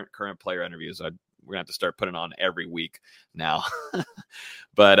more current player interviews. We're going to have to start putting on every week now.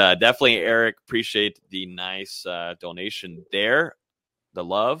 But definitely, Eric, appreciate the nice donation there, the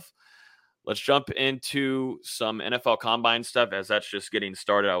love. Let's jump into some NFL Combine stuff as that's just getting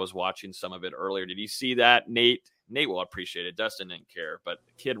started. I was watching some of it earlier. Did you see that, Nate? Nate will appreciate it. Dustin didn't care, but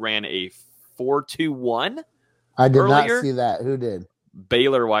the kid ran a 4.21. I did not see that. Who did?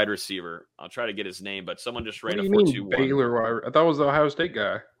 Baylor wide receiver. I'll try to get his name, but someone just ran a 4.21. Baylor? I thought it was the Ohio State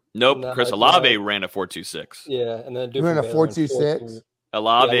guy. Nope. No, Chris Olave ran a 4.26. Yeah, and then ran a 4.26.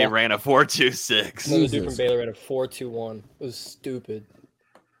 Olave ran a 4.26. Another dude from Baylor ran a 4.21. It was stupid.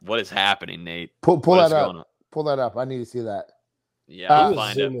 What is happening, Nate? Pull that up. Pull that up. I need to see that. Yeah, I'll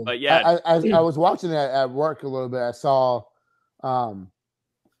find it. But yeah, I was watching it at work a little bit. I saw,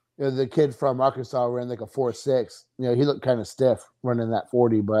 the kid from Arkansas ran like a 4.6. He looked kind of stiff running that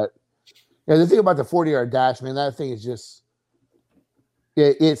 40. But the thing about the 40-yard dash, man, that thing is just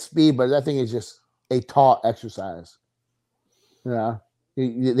it's speed, but that thing is just a taught exercise.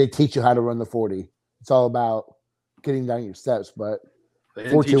 They teach you how to run the 40. It's all about getting down your steps, but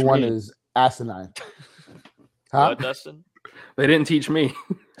 4.21 is asinine. What, Dustin? They didn't teach me.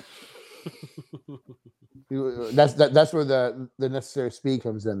 That's where the necessary speed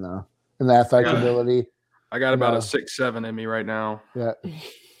comes in, though, and the athletic ability. I got about a 6'7" in me right now. Yeah,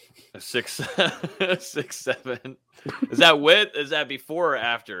 a 6'7". Is that width? Is that before or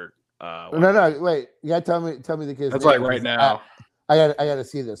after? No. Wait, you gotta tell me the kid's That's name. like right now. I gotta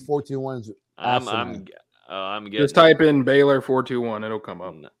see this. 4.21 is asinine. I'm getting. Just type in Baylor 4.21. It'll come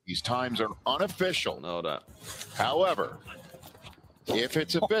up. These times are unofficial. Hold up. However, if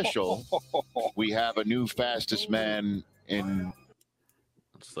it's official, we have a new fastest man in.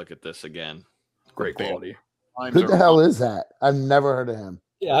 Let's look at this again. Great quality. Who the hell is that? I've never heard of him.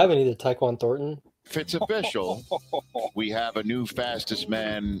 Yeah, I haven't either. Tyquan Thornton. If it's official, we have a new fastest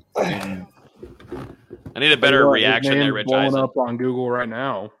man in. I need a better reaction there, Rich blowing Eisen. Up on Google right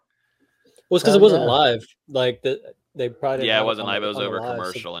now. Well, it's because it wasn't live. Like They probably didn't Yeah, it have wasn't on live. It was on the over live, so-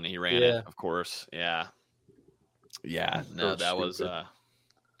 commercial, and he ran yeah. it, of course. Yeah. Yeah. No, So that was stupid.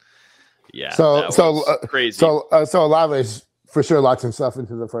 yeah. So that so was crazy. so Olave for sure locks himself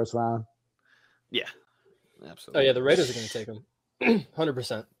into the first round. Yeah. Oh Absolutely. yeah, the Raiders are going to take him,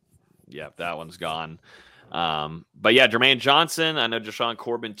 100%. Yeah, that one's gone. But yeah, Jermaine Johnson. I know Deshaun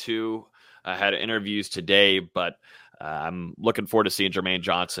Corbin too had interviews today, but I'm looking forward to seeing Jermaine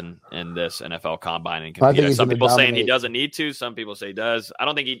Johnson in this NFL Combine and I think compete. he's Some gonna people saying he dominate. doesn't need to. Some people say he does. I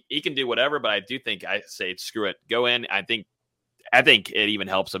don't think he can do whatever, but I do think I say screw it, go in. I think it even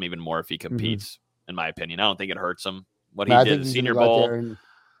helps him even more if he competes. In my opinion, I don't think it hurts him what he I did think at the he's Senior gonna go out Bowl. there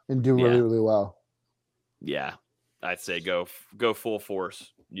and do really, really well. Yeah, I'd say go full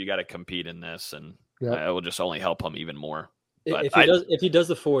force. You got to compete in this, and Yep. it will just only help him even more. But If he does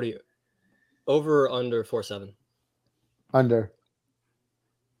the 40, over or under 4.7. Under.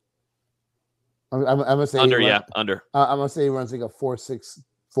 I'm gonna say under. he Yeah, run- under. I'm gonna say he runs like a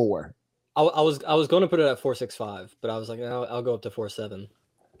 4.64. I was going to put it at 4.65, but I was like, no, I'll go up to 4.7.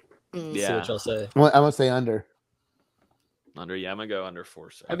 See Yeah, what y'all say. I'm gonna say under. under. Yeah, I'm gonna go under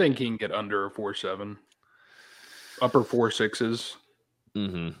 4.7. I think he can get under a 4.7, upper 4.6s.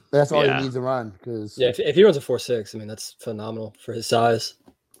 Mm-hmm. That's all Yeah. he needs to run because Yeah, if he runs a 4.6, I mean that's phenomenal for his size.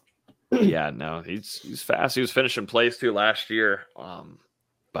 Yeah, no, he's fast. He was finishing plays too last year.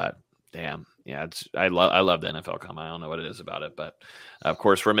 But damn, yeah, I love the NFL Combine. I don't know what it is about it, but of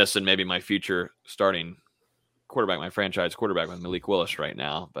course we're missing maybe my future starting quarterback, my franchise quarterback with Malik Willis right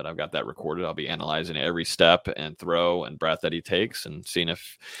now. But I've got that recorded. I'll be analyzing every step and throw and breath that he takes, and seeing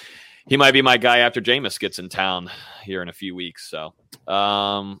if he might be my guy after Jameis gets in town here in a few weeks. So, what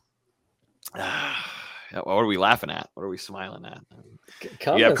are we laughing at? What are we smiling at?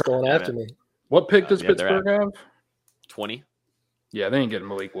 Comments going after me. What pick does yeah, they're Pittsburgh have? 20. Yeah, they ain't getting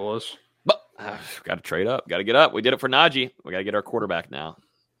Malik Willis. But got to trade up. Got to get up. We did it for Najee. We got to get our quarterback now.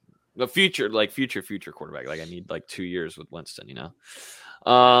 The future quarterback. Like I need like 2 years with Winston, you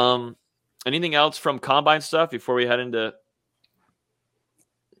know. Anything else from Combine stuff before we head into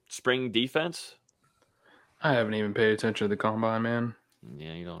spring defense? I haven't even paid attention to the Combine, man.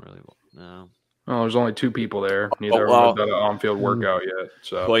 Yeah, you don't really know. Oh, there's only 2 people there. Neither well, of them have done an on-field workout yet.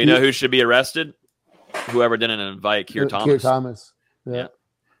 So, Well, you know who should be arrested? Whoever didn't invite Keir Thomas. Keir Thomas. Yeah.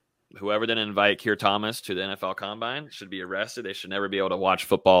 Whoever didn't invite Keir Thomas to the NFL Combine should be arrested. They should never be able to watch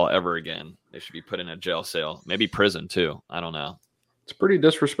football ever again. They should be put in a jail cell, maybe prison too. I don't know. it's pretty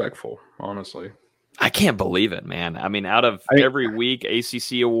disrespectful, honestly. I can't believe it, man. I mean, out of every week,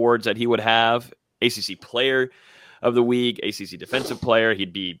 ACC awards that he would have, ACC Player of the Week, ACC Defensive Player,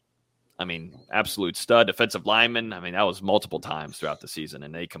 he'd be, I mean, absolute stud. Defensive lineman, I mean, that was multiple times throughout the season,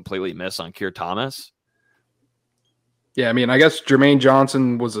 and they completely miss on Keir Thomas. Yeah, I mean, I guess Jermaine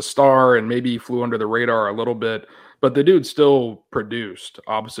Johnson was a star and maybe he flew under the radar a little bit, but the dude still produced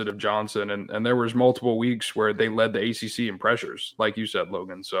opposite of Johnson. And there was multiple weeks where they led the ACC in pressures, like you said,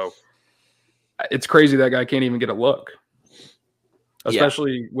 Logan. So it's crazy that guy can't even get a look,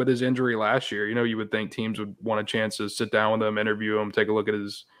 especially with his injury last year. You know, you would think teams would want a chance to sit down with him, interview him, take a look at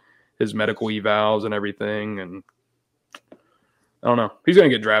his medical evals and everything. And I don't know. He's going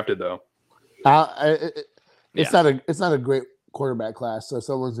to get drafted, though. It's not a great quarterback class, so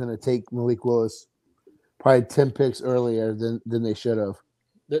someone's going to take Malik Willis probably 10 picks earlier than they should have.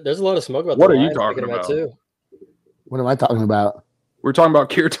 There's a lot of smoke about What the are you Lions talking picking him about? too. What am I talking about? We're talking about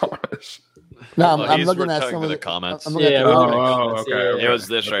Keir Thomas. No, Oh, I'm he's looking at returning some to of the the comments. I'm looking at Yeah, the- we're looking at Oh, comments, okay, yeah. okay. It was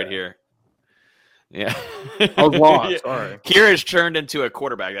this right here. Yeah. I was lost. Sorry. Keir has turned into a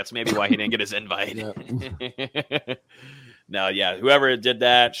quarterback. That's maybe why he didn't get his invite. No, yeah. Whoever did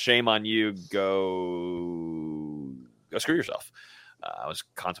that, shame on you. Go screw yourself. I was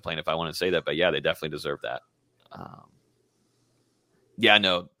contemplating if I want to say that, but yeah, they definitely deserve that. Yeah,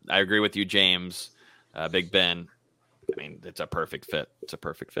 no, I agree with you, James. Big Ben. I mean, it's a perfect fit. It's a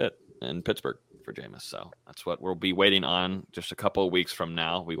perfect fit in Pittsburgh for Jameis. So that's what we'll be waiting on. Just a couple of weeks from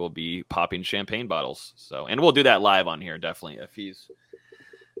now, we will be popping champagne bottles. So, and we'll do that live on here. Definitely. If he's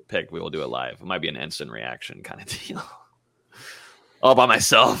picked, we will do it live. It might be an instant reaction kind of deal. All by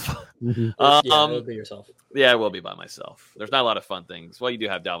myself. Yeah, it'll be yourself. Yeah, I will be by myself. There's not a lot of fun things. Well, you do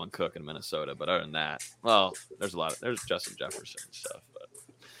have Dalvin Cook in Minnesota, but other than that, well, there's Justin Jefferson and stuff.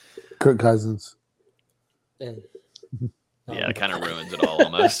 But Kirk Cousins. And, yeah, it kind of ruins it all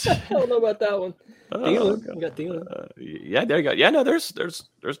almost. I don't know about that one. Oh, Thielen. God. You got Thielen. Yeah, there you go. Yeah, no, there's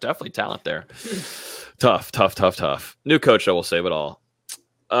definitely talent there. Tough. New coach, though, will save it all.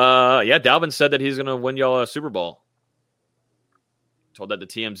 Yeah, Dalvin said that he's going to win y'all a Super Bowl. Told that to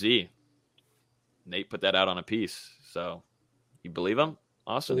TMZ. Nate put that out on a piece. So, you believe him?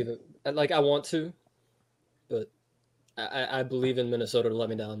 Awesome. Believe it. Like I want to, but I believe in Minnesota to let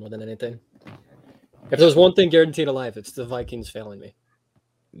me down more than anything. If there's one thing guaranteed in life, it's the Vikings failing me.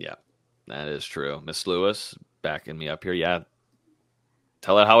 Yeah, that is true. Miss Lewis backing me up here. Yeah,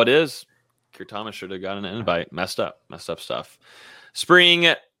 tell it how it is. Keir Thomas should have gotten an invite. Messed up stuff.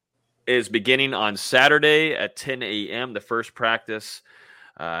 Spring is beginning on Saturday at 10 a.m. The first practice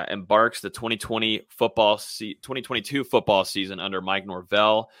embarks the 2022 football season under Mike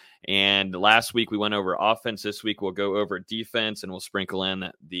Norvell. And last week we went over offense. This week we'll go over defense, and we'll sprinkle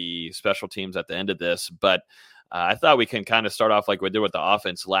in the special teams at the end of this. But I thought we can kind of start off like we did with the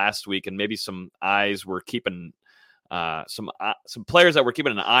offense last week, and maybe some eyes we're keeping some players that we're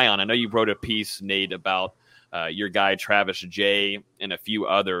keeping an eye on. I know you wrote a piece, Nate, about your guy Travis Jay and a few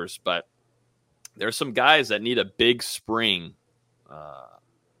others, but there's some guys that need a big spring.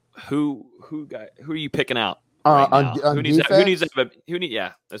 Who are you picking out? On who needs defense?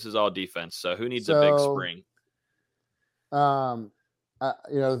 This is all defense. So who needs a big spring?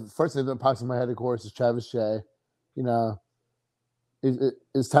 First thing that pops in my head, of course, is Travis Jay.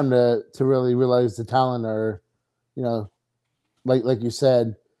 It's time to really realize the talent, or like you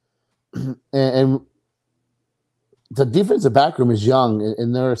said, and the defensive backroom is young,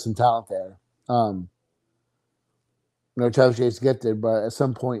 and there is some talent there. Travis Jay's gifted, but at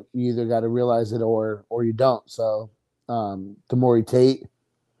some point you either got to realize it or you don't. So, Tamori Tate,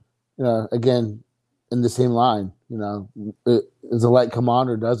 again, in the same line, does the light come on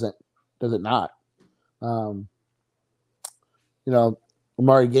or does it not? Amari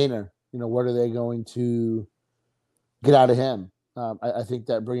Gaynor, what are they going to get out of him? I think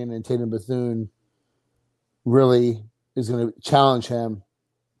that bringing in Tatum Bethune really is going to challenge him,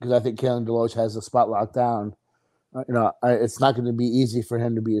 because I think Kalen DeLoach has the spot locked down. It's not going to be easy for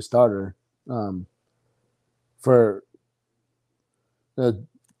him to be a starter. For the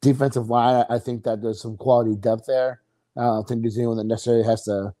defensive line, I think that there's some quality depth there. I don't think there's anyone that necessarily has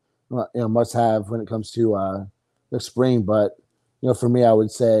to, must have when it comes to the spring. But for me, I would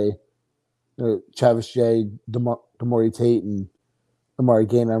say Travis Jay, Damori Tate, and Amari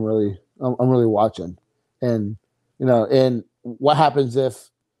Gaynor. I'm really watching, and and what happens if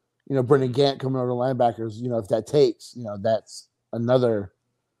Brendan Gant coming over to linebackers? If that takes, that's another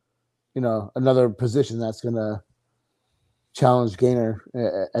position that's going to challenge Gaynor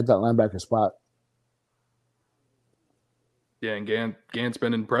at that linebacker spot. Yeah, and Gant's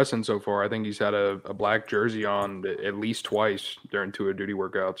been impressing so far. I think he's had a black jersey on at least twice during tour duty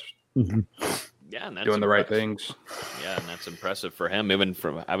workouts. Mm-hmm. Yeah, and that's doing the right things. Yeah, and that's impressive for him, even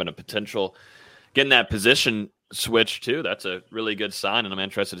from having a potential getting that position switch too. That's a really good sign, and I'm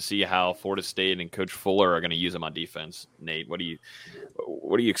interested to see how Florida State and Coach Fuller are going to use him on defense. Nate, what are you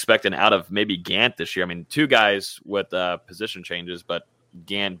expecting out of maybe Gant this year? I mean, two guys with position changes, but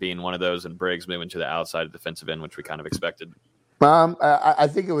Gant being one of those, and Briggs moving to the outside of defensive end, which we kind of expected. I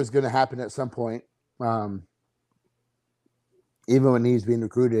think it was going to happen at some point, even when he's being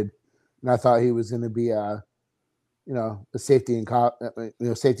recruited, and I thought he was going to be a safety and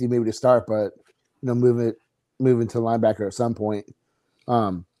safety maybe to start, but moving to linebacker at some point.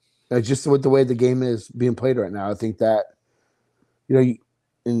 Just with the way the game is being played right now, I think that in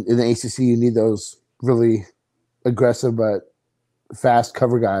the ACC you need those really aggressive but fast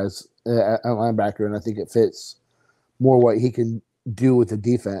cover guys at linebacker, and I think it fits more what he can do with the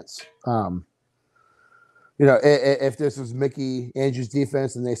defense. If this was Mickey Andrews'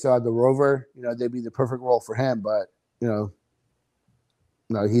 defense and they still had the rover, they'd be the perfect role for him. But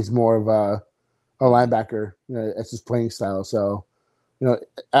he's more of a linebacker. That's his playing style. So,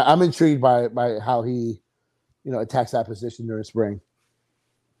 I'm intrigued by how he, attacks that position during spring.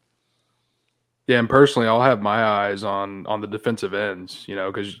 Yeah, and personally, I'll have my eyes on the defensive ends.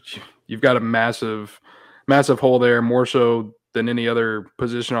 Because you've got a massive hole there, more so than any other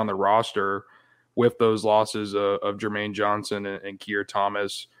position on the roster, with those losses of Jermaine Johnson and Keir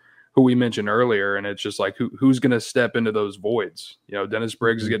Thomas, who we mentioned earlier. And it's just like, who's going to step into those voids? Dennis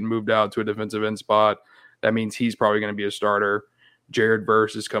Briggs is getting moved out to a defensive end spot. That means he's probably going to be a starter. Jared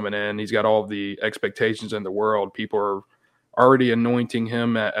Verse is coming in. He's got all of the expectations in the world. People are already anointing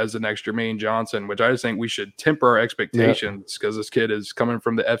him as the next Jermaine Johnson, which I just think we should temper our expectations, because this kid is coming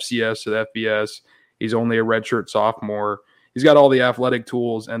from the FCS to the FBS. He's only a redshirt sophomore. He's got all the athletic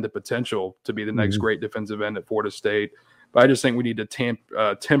tools and the potential to be the next great defensive end at Florida State. But I just think we need to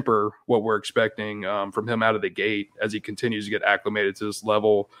temper what we're expecting from him out of the gate as he continues to get acclimated to this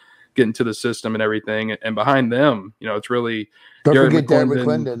level, get into the system and everything. And behind them, it's really Darren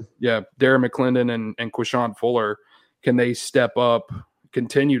McClendon. Yeah, Darren McClendon and Quashon Fuller. Can they step up,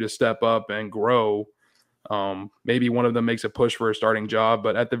 continue to step up and grow Maybe one of them makes a push for a starting job,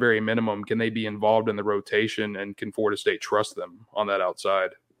 but at the very minimum, can they be involved in the rotation, and can Florida State trust them on that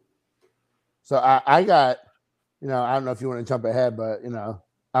outside? So I got, I don't know if you want to jump ahead, but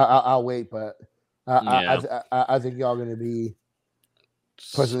I'll wait. But I think y'all going to be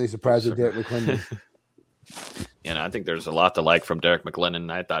pleasantly surprised with Derek McLendon. I think there's a lot to like from Derek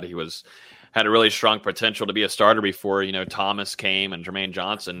McLendon. I thought he had a really strong potential to be a starter before Thomas came and Jermaine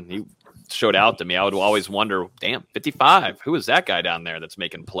Johnson. He showed out to me. I would always wonder, damn, 55. Who is that guy down there that's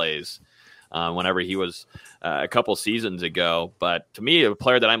making plays? Whenever he was a couple seasons ago. But to me, a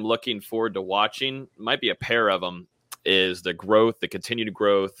player that I'm looking forward to watching, might be a pair of them, is the continued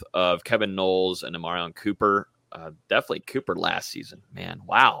growth of Kevin Knowles and Amarion Cooper. Definitely Cooper last season, man.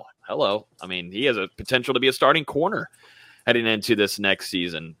 Wow. Hello. I mean, he has a potential to be a starting corner heading into this next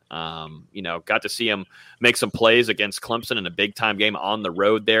season. Got to see him make some plays against Clemson in a big time game on the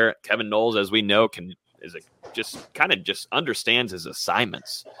road there. Kevin Knowles, as we know, just understands his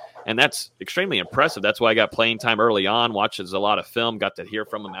assignments. And that's extremely impressive. That's why I got playing time early on, watches a lot of film, got to hear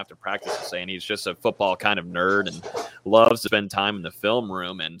from him after practice saying he's just a football kind of nerd and loves to spend time in the film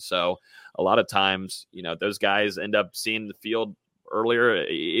room. And so a lot of times, those guys end up seeing the field earlier,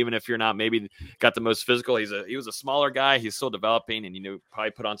 even if you're not maybe got the most physical. He was a smaller guy. He's still developing, and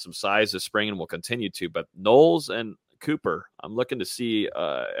probably put on some size this spring and will continue to. But Knowles and Cooper, I'm looking to see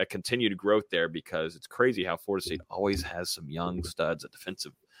a continued growth there, because it's crazy how Florida State always has some young studs at the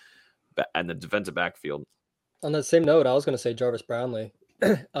defensive backfield. On that same note, I was going to say Jarvis Brownlee,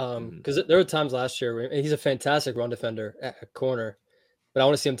 because there were times last year where he's a fantastic run defender at corner, but I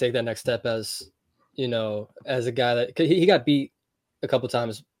want to see him take that next step as a guy that he got beat a couple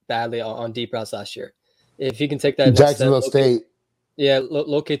times badly on deep routes last year. If he can take that Jacksonville State,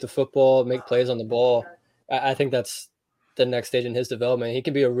 locate the football, make plays on the ball, I think that's the next stage in his development. He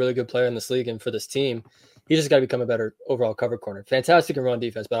can be a really good player in this league and for this team. He just got to become a better overall cover corner. Fantastic in run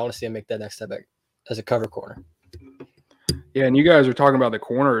defense, but I want to see him make that next step back as a cover corner. Yeah, and you guys are talking about the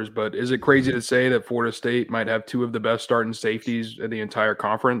corners, but is it crazy to say that Florida State might have two of the best starting safeties in the entire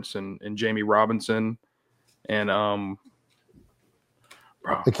conference, and Jamie Robinson and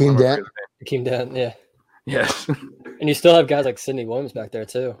Hakeem Dent? Hakeem Dent, yeah. Yes. And you still have guys like Sidney Williams back there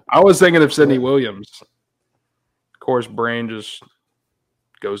too. I was thinking of Sidney Williams. Of course, brain just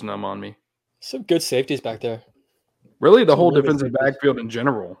goes numb on me. Some good safeties back there. Really, the whole defensive backfield in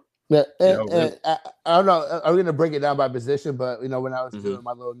general. Yeah, I don't know. I'm going to break it down by position, but when I was doing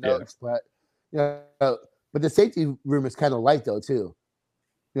my little notes, but the safety room is kind of light though too.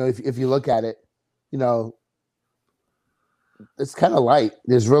 If you look at it, it's kind of light.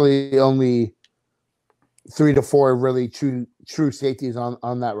 There's really only 3 to 4 really true safeties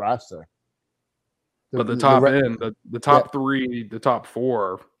on that roster. But the top end, the top 3, the top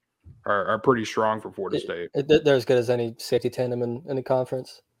 4 are pretty strong for Florida State. They're as good as any safety tandem in the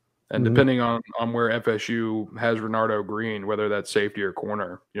conference. And depending on where FSU has Renardo Green, whether that's safety or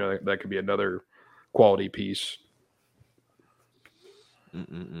corner, that could be another quality piece.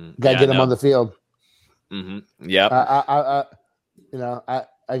 Got to get him on the field. Yeah.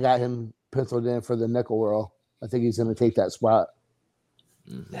 I got him penciled in for the nickel roll. I think he's going to take that spot.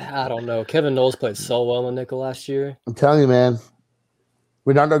 I don't know. Kevin Knowles played so well in nickel last year. I'm telling you, man.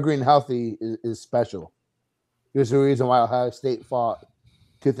 Renardo Green healthy is special. Here's the reason why Ohio State fought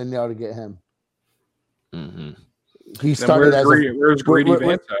tooth and nail to get him. He started where's Grady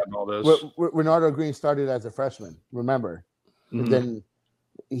Vance at in all this? Renardo Green started as a freshman, remember? Then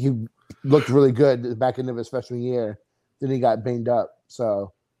he looked really good at the back end of his freshman year. Then he got banged up.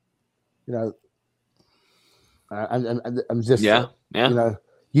 So, I'm just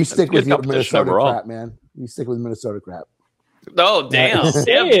you stick with your Minnesota crap, man. You stick with Minnesota crap. Oh, damn.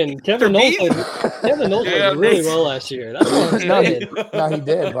 Kevin Knowles played really well last year. That's what I'm saying. No, he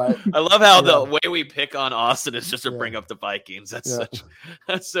did. But I love how the way we pick on Austin is just to bring up the Vikings. That's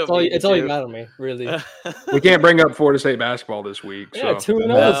so it's all you got on me, really. We can't bring up Florida State basketball this week. Yeah, 2-0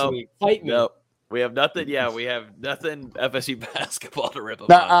 this week. Fight me. No. We have nothing. Yeah, we have nothing FSU basketball to rip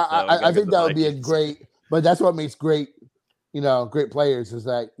now, on. I think that would be a great, but that's what makes great players is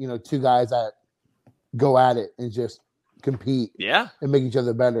that, two guys that go at it and just compete and make each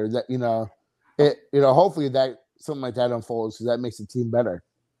other better. That, hopefully that something like that unfolds because that makes the team better.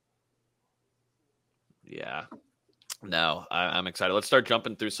 Yeah. No, I'm excited. Let's start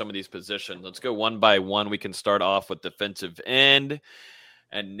jumping through some of these positions. Let's go one by one. We can start off with defensive end.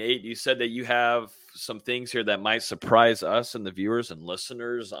 And Nate, you said that you have some things here that might surprise us and the viewers and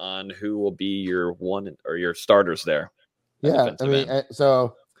listeners on who will be your one or your starters there. Yeah, I mean,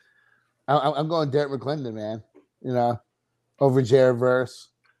 so I'm going Derek McLendon, man. Over Jared Verse.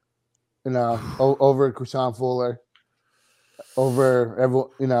 over Krishan Fuller, over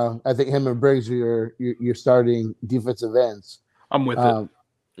everyone. I think him and Briggs are your starting defensive ends. I'm with it.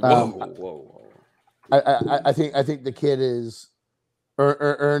 Whoa. I think the kid is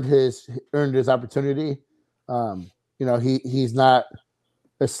earned his opportunity. He's not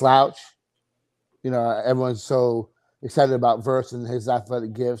a slouch. Everyone's so excited about Verse and his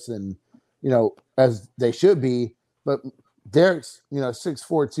athletic gifts, and as they should be. But Derek's 6'4",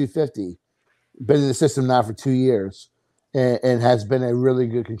 250, been in the system now for 2 years, and has been a really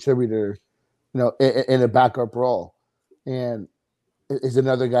good contributor, in a backup role, and is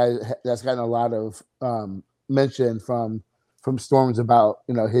another guy that's gotten a lot of mention from Storms about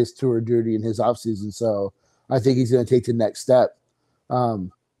his tour duty and his offseason. So I think he's going to take the next step.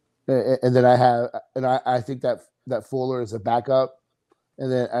 And then I think that Fuller is a backup,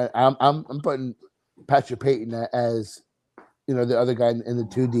 and then I'm putting Patrick Payton as the other guy in the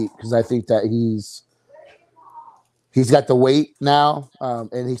 2 deep, because I think that he's got the weight now,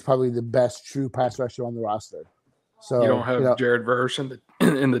 and he's probably the best true pass rusher on the roster. So you don't have Jared Verse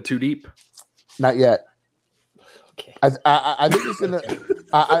in the 2 deep? Not yet. Okay. I think it's gonna.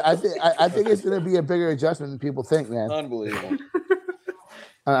 I think it's gonna be a bigger adjustment than people think, man. Unbelievable.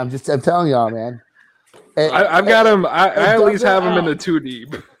 I'm telling y'all, man. I've got him. I at least have him in the 2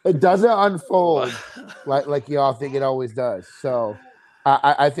 deep. It doesn't unfold like y'all think it always does. So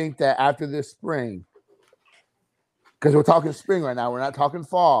I think that after this spring, because we're talking spring right now, we're not talking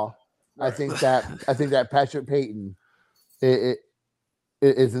fall. I think that Patrick Payton is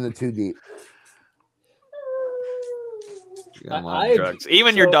in the 2 deep. Drugs.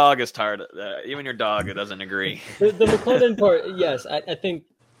 Even your dog is tired of that. Even your dog doesn't agree. The McClendon part, yes, I think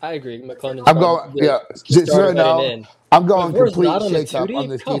I agree. McClendon. I'm going. I'm going complete shake up on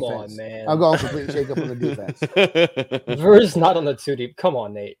this Come defense. on, man. I'm going complete shake up on the defense. Verse not on the 2 deep. Come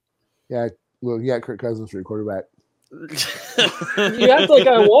on, Nate. Yeah, well, you got Kirk Cousins for your quarterback. You act like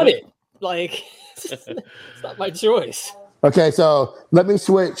I want it. Like it's not my choice. Okay, so let me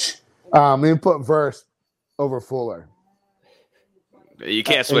switch. Let me put Verse over Fuller. You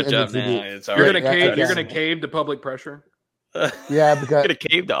can't switch up now. It's you're already you're gonna cave to public pressure. Yeah, because you're gonna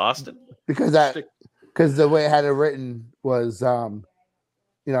cave to Austin because the way I had it written was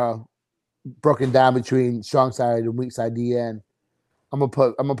broken down between strong side and weak side DN. I'm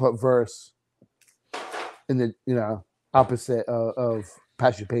gonna put Verse in the opposite of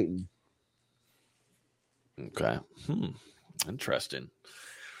Patrick Payton. Okay. Interesting.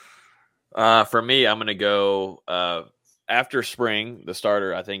 For me, I'm gonna go after spring. The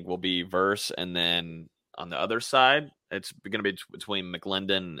starter I think will be Verse, and then on the other side, it's gonna be between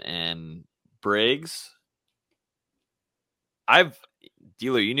McClendon and Briggs.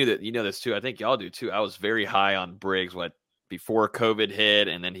 Dealer, you know this too. I think y'all do too. I was very high on Briggs before COVID hit,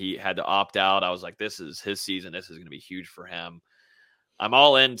 and then he had to opt out. I was like, this is his season. This is going to be huge for him. I'm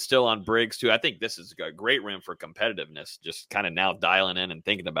all in still on Briggs too. I think this is a great room for competitiveness, just kind of now dialing in and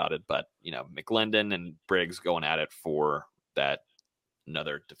thinking about it. But, McClendon and Briggs going at it for that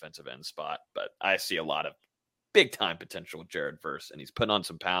another defensive end spot. But I see a lot of big time potential with Jared Verse, and he's putting on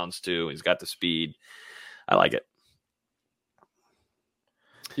some pounds too. He's got the speed. I like it.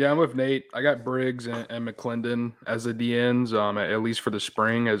 Yeah, I'm with Nate. I got Briggs and McClendon as the DNs, at least for the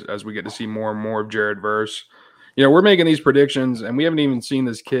spring, as we get to see more and more of Jared Verse. We're making these predictions, and we haven't even seen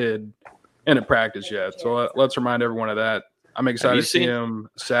this kid in a practice yet. So let's remind everyone of that. I'm excited to see him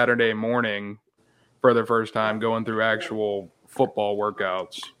Saturday morning for the first time going through actual football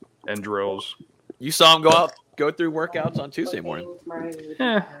workouts and drills. You saw him go through workouts on Tuesday morning.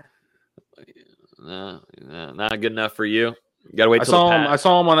 Yeah. Not good enough for you. You gotta wait till I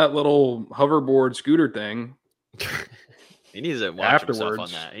saw him on that little hoverboard scooter thing. He needs to watch himself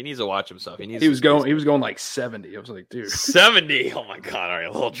on that. He needs to watch himself. He was going like 70. I was like, dude. 70? Oh my God. All right,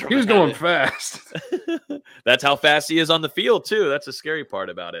 a little dramatic. He was going fast. That's how fast he is on the field, too. That's the scary part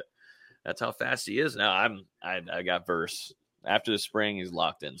about it. That's how fast he is. Now I got Verse. After the spring, he's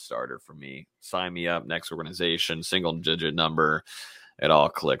locked in starter for me. Sign me up. Next organization, single digit number. It all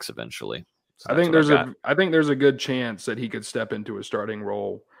clicks eventually. So I think there's a good chance that he could step into a starting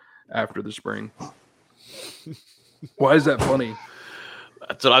role after the spring. Why is that funny?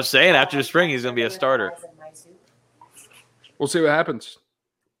 That's what I'm saying. After the spring, he's going to be a starter. We'll see what happens.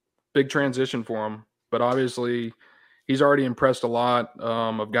 Big transition for him. But obviously, he's already impressed a lot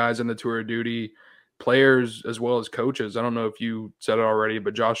of guys in the tour of duty, players as well as coaches. I don't know if you said it already,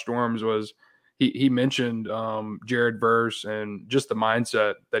 but Josh Storms he mentioned Jared Verse and just the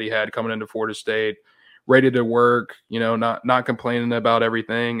mindset that he had coming into Florida State, ready to work, not complaining about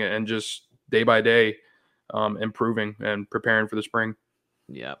everything and just day by day improving and preparing for the spring.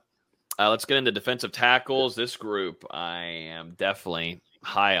 Yeah. Let's get into defensive tackles. This group I am definitely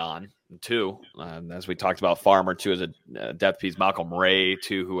high on, too. As we talked about, Farmer, too, as a depth piece. Malcolm Ray,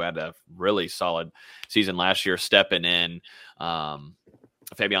 too, who had a really solid season last year, stepping in.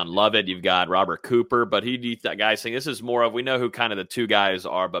 Fabian Lovett, you've got Robert Cooper, but that guy saying this is more of, we know who kind of the two guys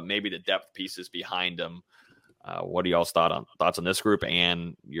are, but maybe the depth pieces behind them. What are y'all's thoughts on this group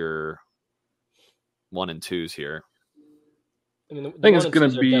and your 1 and 2s here? I mean, I think it's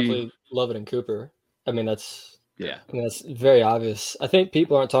going to be definitely Lovett and Cooper. I mean, that's very obvious. I think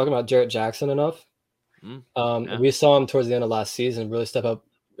people aren't talking about Jarrett Jackson enough. We saw him towards the end of last season really step up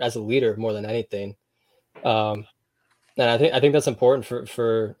as a leader more than anything. And I think that's important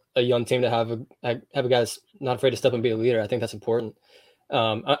for a young team to have a guy that's not afraid to step and be a leader. I think that's important.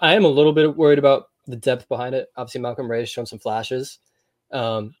 I am a little bit worried about the depth behind it. Obviously, Malcolm Ray has shown some flashes,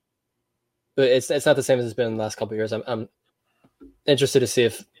 but it's not the same as it's been in the last couple of years. I'm interested to see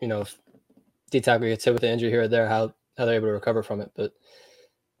if D-tackle gets hit with the injury here or there, how they're able to recover from it. But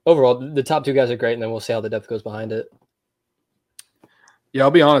overall, the top two guys are great, and then we'll see how the depth goes behind it. Yeah,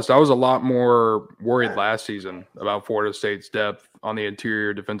 I'll be honest. I was a lot more worried last season about Florida State's depth on the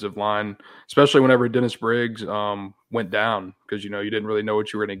interior defensive line, especially whenever Dennis Briggs went down, because you didn't really know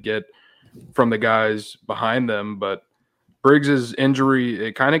what you were going to get from the guys behind them. But Briggs's injury,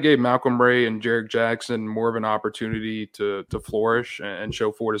 it kind of gave Malcolm Ray and Jarrett Jackson more of an opportunity to flourish and show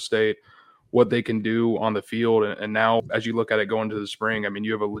Florida State what they can do on the field. And now, as you look at it going into the spring, I mean,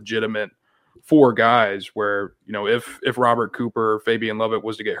 you have a legitimate 4 guys where, if Robert Cooper or Fabian Lovett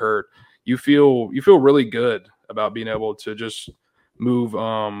was to get hurt, you feel really good about being able to just move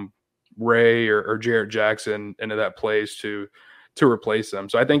Ray or Jarrett Jackson into that place to replace them.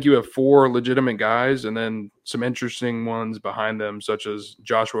 So I think you have 4 legitimate guys and then some interesting ones behind them, such as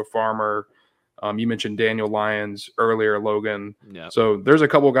Joshua Farmer. You mentioned Daniel Lyons earlier, Logan. Yeah. So there's a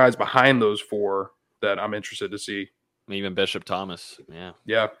couple of guys behind those 4 that I'm interested to see. Even Bishop Thomas. Yeah.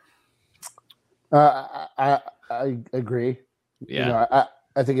 Yeah. I agree. Yeah.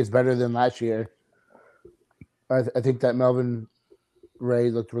 I think it's better than last year. I think that Melvin Ray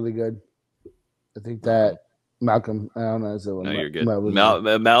looked really good. I think that Malcolm, I don't know. No, you're good.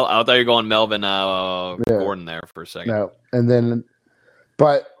 Mel, I thought you were going Melvin Gordon there for a second. No, and then,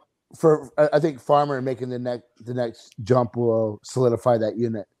 but I think Farmer making the next jump will solidify that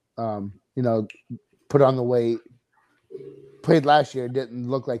unit. Put on the weight. Played last year, didn't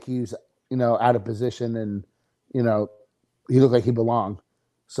look like he was out of position, and he looked like he belonged.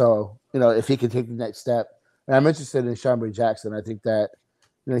 So if he can take the next step, and I'm interested in Chambray Jackson. I think that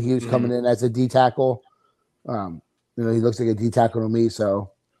he was coming in as a D tackle. He looks like a D tackle to me.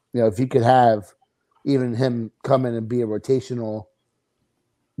 So if you could have even him come in and be a rotational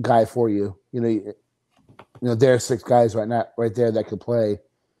guy for you, there are 6 guys right there that could play,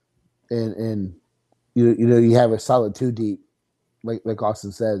 and you have a solid 2 deep, like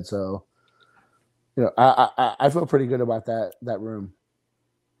Austin said. So. I feel pretty good about that room.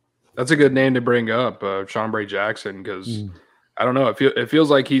 That's a good name to bring up, Chambray Jackson, because I don't know. It feels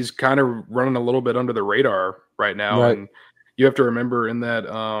like he's kind of running a little bit under the radar right now. Right. And you have to remember in that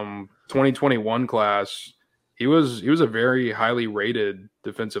 2021 class, he was a very highly rated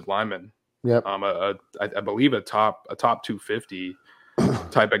defensive lineman. Yep. I believe a top 250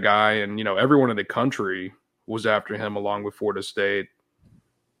 type of guy, and everyone in the country was after him along with Florida State.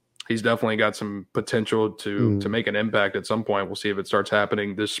 He's definitely got some potential to make an impact at some point. We'll see if it starts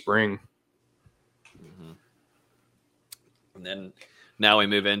happening this spring. Mm-hmm. And then now we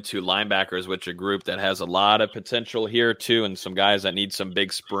move into linebackers, which are a group that has a lot of potential here too, and some guys that need some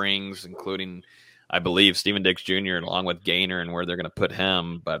big springs, including, I believe, Steven Dix Jr. along with Gaynor and where they're going to put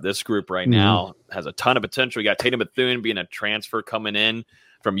him. But this group right now has a ton of potential. You got Tatum Bethune being a transfer coming in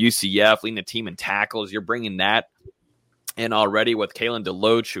from UCF, leading the team in tackles. You're bringing that in already with Kalen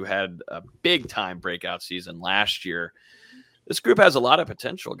DeLoach, who had a big-time breakout season last year. This group has a lot of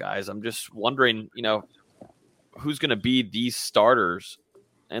potential, guys. I'm just wondering, who's going to be these starters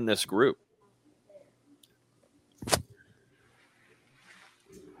in this group?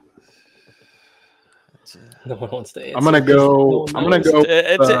 No one wants to answer. I'm gonna go.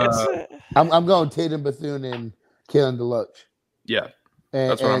 I'm going Tatum Bethune and Kalen DeLoach. Yeah,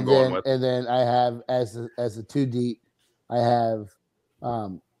 that's what I'm going with. And then I have as a 2 deep, I have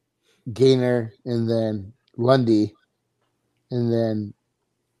Gaynor and then Lundy, and then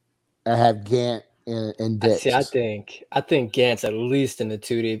I have Gant and Dix. See, I think Gant's at least in the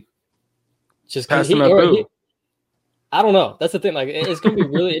 2 deep. Just I don't know. That's the thing. Like, it's going to be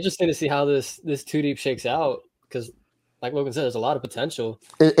really interesting to see how this 2 deep shakes out, because, like Logan said, there's a lot of potential.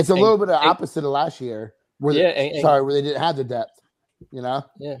 It's a little bit of opposite of last year, where they didn't have the depth. Yeah.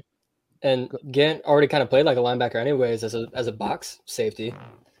 And Gant already kind of played like a linebacker anyways as a box safety.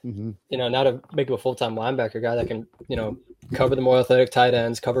 Mm-hmm. You know, now to make him a full-time linebacker guy that can, you know, cover the more athletic tight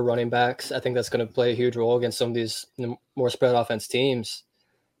ends, cover running backs. I think that's going to play a huge role against some of these more spread offense teams.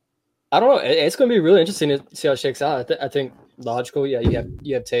 I don't know. It's going to be really interesting to see how it shakes out. I think logical. Yeah,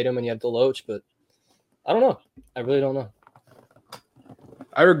 you have Tatum and you have Deloach, but I don't know. I really don't know.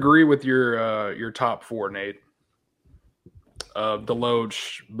 I agree with your top four, Nate.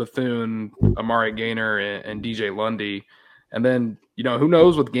 Deloach, Bethune, Amari Gaynor, and DJ Lundy. And then, you know, who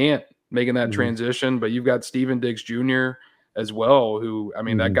knows with Gant making that transition, but you've got Steven Diggs Jr. as well, who, I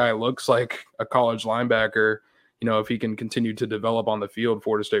mean, that guy looks like a college linebacker. You know, if he can continue to develop on the field,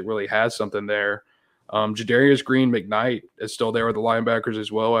 Florida State really has something there. Jadarius Green McKnight is still there with the linebackers as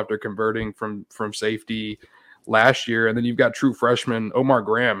well after converting from safety last year. And then you've got true freshman Omar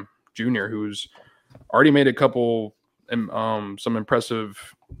Graham Jr., who's already made a couple some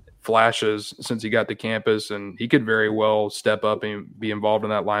impressive flashes since he got to campus, and he could very well step up and be involved in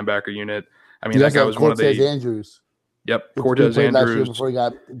that linebacker unit. I mean, that guy was one of the Andrews. Yep, Cortez Andrews before he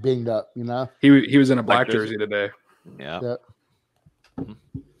got binged up. You know, he was in a black jersey today. Yeah. Yep.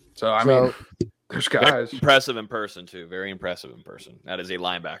 So I mean, there's guys very impressive in person too. Very impressive in person. That is a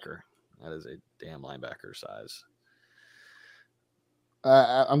linebacker. That is a damn linebacker size.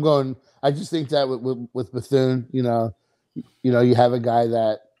 I'm going. I just think that with Bethune, you know, you have a guy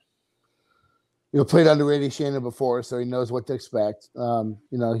that played under Randy Shannon before, so he knows what to expect. You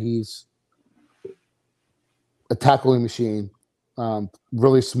know, he's a tackling machine,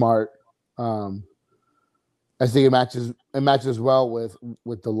 really smart. I think it matches well with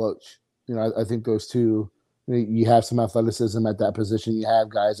Deloach. You know, I think those two. You have some athleticism at that position. You have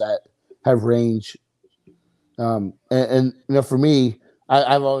guys that have range, and you know, for me,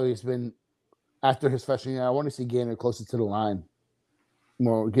 I've always been after his freshman year. I want to see Gaynor closer to the line,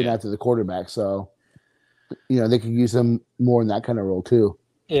 more getting after the quarterback. So, you know, they could use him more in that kind of role too.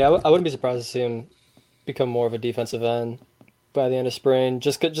 Yeah, I wouldn't be surprised to see him become more of a defensive end by the end of spring.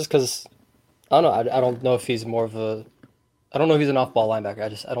 Just because I don't know. I don't know if he's more of a. I don't know if he's an off-ball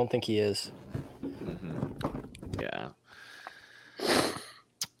linebacker. I don't think he is. Yeah.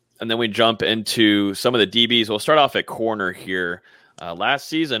 And then we jump into some of the DBs. We'll start off at corner here. Last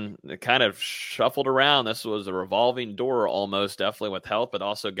season, it kind of shuffled around. This was a revolving door almost, definitely with help, but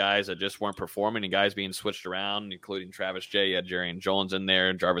also guys that just weren't performing and guys being switched around, including Travis Jay. You had Jarian Jones in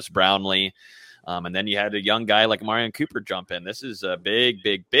there, Jarvis Brownlee. And then you had a young guy like Marion Cooper jump in. This is a big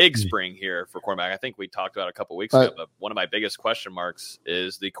spring here for cornerback. I think we talked about it a couple weeks ago, but one of my biggest question marks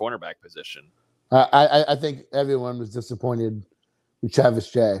is the cornerback position. I think everyone was disappointed with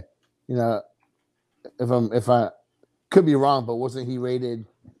Travis Jay. You know, if I could be wrong, but wasn't he rated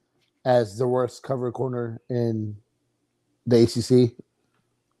as the worst cover corner in the ACC?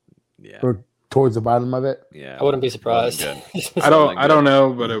 Yeah, or towards the bottom of it. Yeah, I wouldn't be surprised. I don't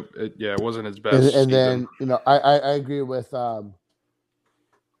know, but it wasn't his best. And then I agree with Austin.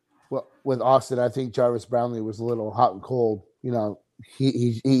 I think Jarvis Brownlee was a little hot and cold. You know,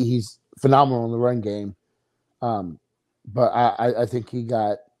 he's phenomenal in the run game, but I think he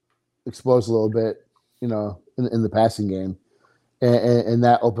got exposed a little bit. You know, in the passing game, and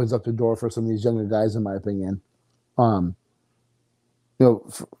that opens up the door for some of these younger guys, in my opinion. You know,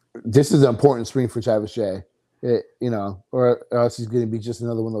 this is an important spring for Travis Jay. You know, or else he's going to be just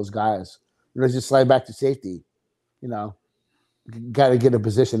another one of those guys. You know, just slide back to safety. You know, got to get a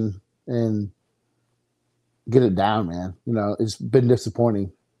position and get it down, man. You know, it's been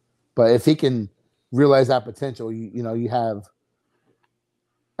disappointing, but if he can realize that potential, you know, you have.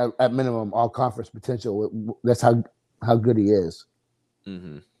 At minimum, all conference potential. That's how good he is.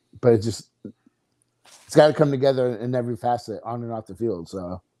 Mm-hmm. But it's got to come together in every facet, on and off the field.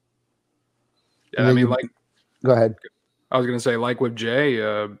 So, yeah, I mean, go ahead. I was going to say, like with Jay,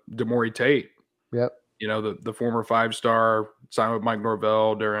 Demore Tate. Yep. You know, the former 5-star signed with Mike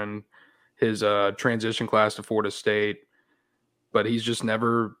Norvell during his transition class to Florida State, but he's just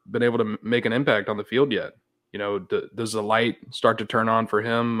never been able to make an impact on the field yet. You know, does the light start to turn on for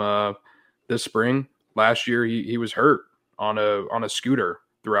him this spring? Last year, he was hurt on a scooter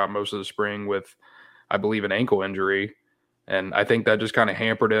throughout most of the spring with, I believe, an ankle injury. And I think that just kind of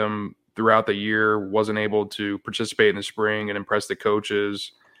hampered him throughout the year, wasn't able to participate in the spring and impress the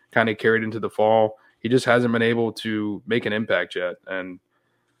coaches, kind of carried into the fall. He just hasn't been able to make an impact yet. And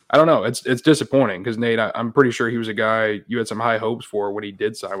I don't know. It's disappointing because, Nate, I'm pretty sure he was a guy you had some high hopes for when he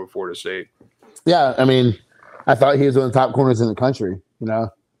did sign with Florida State. Yeah, I mean, I thought he was one of the top corners in the country, you know.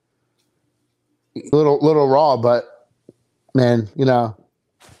 A little raw, but, man, you know,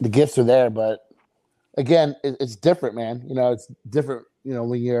 the gifts are there. But, again, it's different, man. You know, it's different, you know,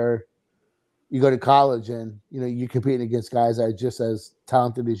 when you're you go to college and you're competing against guys that are just as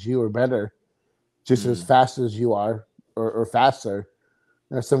talented as you or better, just as fast as you are or faster.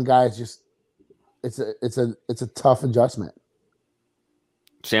 Some guys just it's a tough adjustment.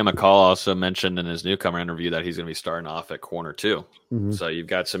 Sam McCall also mentioned in his newcomer interview that he's going to be starting off at corner too. Mm-hmm. So you've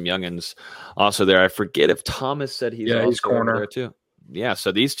got some youngins also there. I forget if Thomas said he's corner there too. Yeah,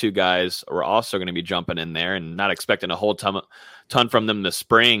 so these two guys are also going to be jumping in there, and not expecting a whole ton from them this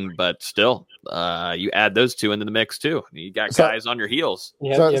spring, but still, you add those two into the mix too. You got guys on your heels.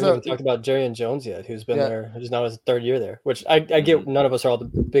 You haven't even talked about Jarian Jones yet, who's been there, who's now his third year there, which I get none of us are all the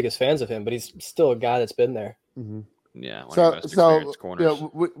biggest fans of him, but he's still a guy that's been there. Mm-hmm. Yeah. So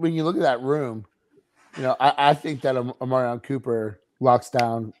when you look at that room, I think that Amarion Cooper locks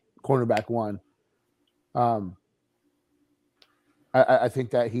down cornerback one. I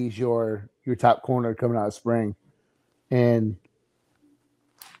think that he's your top corner coming out of spring, and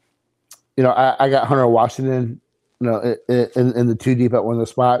I got Hunter Washington, in the 2 deep at one of the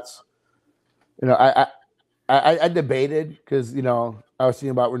spots. I debated because I was thinking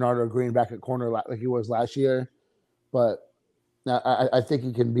about Renardo Green back at corner like he was last year, but I think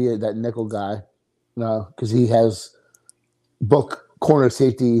he can be that nickel guy, because he has both corner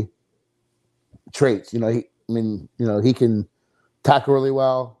safety traits. He can tackle really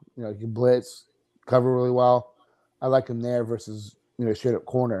well. He can blitz, cover really well. I like him there versus straight up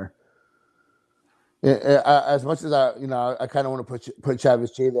corner. As much as I kind of want to put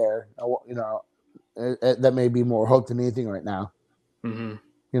Travis J there. That may be more hope than anything right now. Mm-hmm.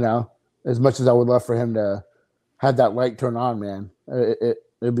 As much as I would love for him to have that light turn on, man,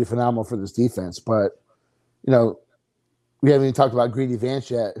 it'd be phenomenal for this defense. But we haven't even talked about Greedy Vance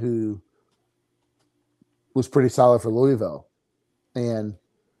yet, who was pretty solid for Louisville. And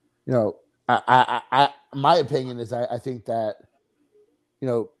my opinion is I think that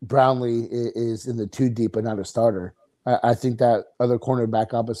Brownlee is in the 2 deep but not a starter. I think that other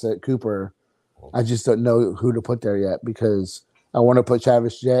cornerback opposite Cooper, I just don't know who to put there yet, because I want to put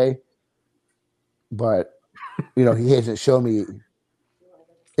Travis J, but he hasn't shown me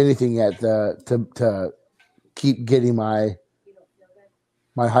anything yet to keep getting my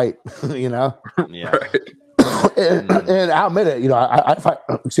height. Yeah. And I'll admit it, I fight,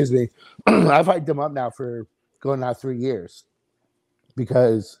 excuse me, I've hyped him up now for going out 3 years,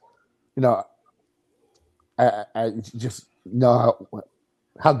 because I just know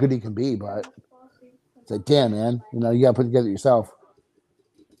how good he can be, but it's like, damn, man, you gotta put it together yourself.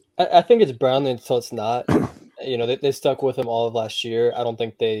 I think it's Brownlee until it's not. They stuck with him all of last year. I don't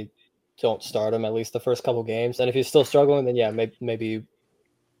think they don't start him at least the first couple games, and if he's still struggling, then yeah, maybe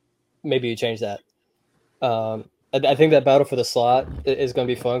you change that. I think that battle for the slot is going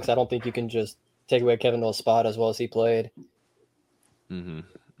to be fun, because I don't think you can just take away Kevin Knowles' spot as well as he played. Mm-hmm.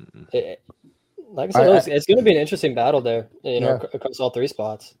 Like I said, it's going to be an interesting battle there, across all 3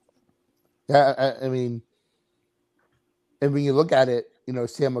 spots. Yeah, I mean, and when you look at it,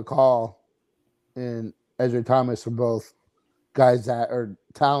 Sam McCall and Ezra Thomas are both guys that are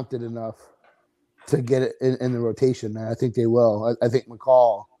talented enough to get it in the rotation, and I think they will. I think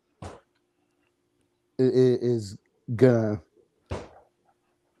McCall is gonna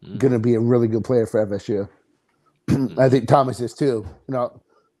be a really good player for FSU. I think Thomas is too.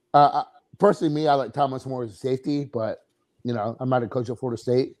 Personally, I like Thomas more as a safety, but I'm not a coach at Florida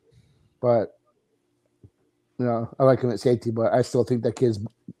State, but I like him at safety. But I still think that kid's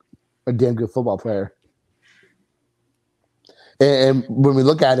a damn good football player. And when we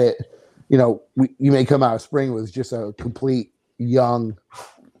look at it, you may come out of spring with just a complete young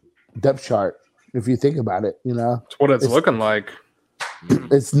depth chart. If you think about it, it's what it's looking like.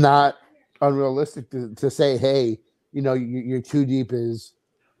 It's not unrealistic to say, hey, your 2 deep is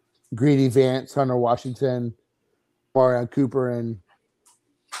Greedy Vance, Hunter Washington, Amarion Cooper, and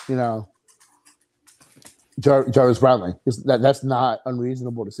Jarvis Brownlee. That's not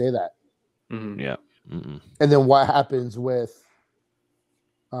unreasonable to say that. Mm-hmm. Yeah. Mm-hmm. And then what happens with?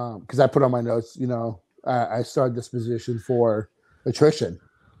 Because I put on my notes, I started this position for attrition.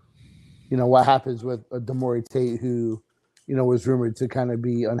 What happens with Demore Tate, who, was rumored to kind of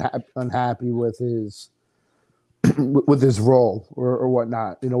be unhappy with his role or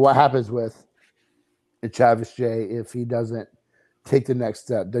whatnot. What happens with Travis J if he doesn't take the next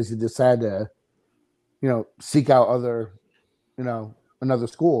step? Does he decide to, seek out another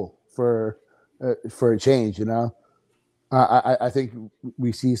school for a change? I think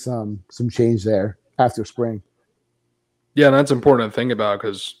we see some change there after spring. Yeah, and that's important to think about,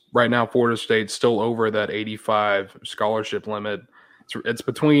 because right now Florida State's still over that 85 scholarship limit. It's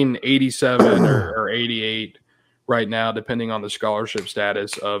between 87 or 88, right now, depending on the scholarship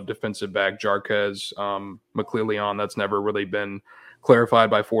status of defensive back Jarquez McClellion. That's never really been clarified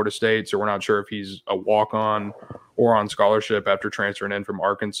by Florida State, so we're not sure if he's a walk-on or on scholarship after transferring in from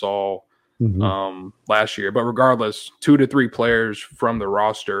Arkansas last year. But regardless, 2 to 3 players from the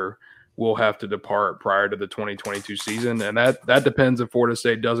roster will have to depart prior to the 2022 season, and that depends if Florida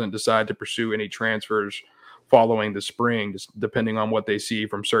State doesn't decide to pursue any transfers following the spring, just depending on what they see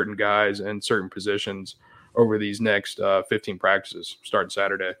from certain guys and certain positions over these next 15 practices starting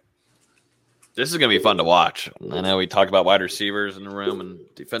Saturday. This is going to be fun to watch. I know we talked about wide receivers in the room and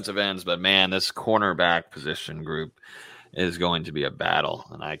defensive ends, but man, this cornerback position group is going to be a battle,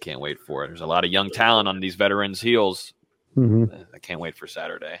 and I can't wait for it. There's a lot of young talent on these veterans' heels. I can't wait for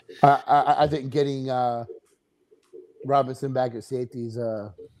Saturday. I think getting Robinson back at safety is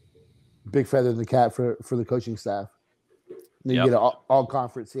a big feather in the cap for the coaching staff. You get an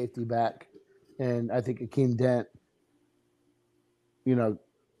all-conference safety back, and I think Akeem Dent,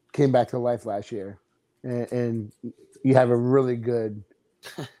 came back to life last year, and you have a really good.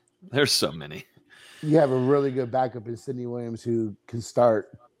 There's so many. You have a really good backup in Sidney Williams who can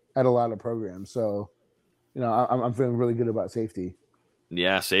start at a lot of programs. So, I'm feeling really good about safety.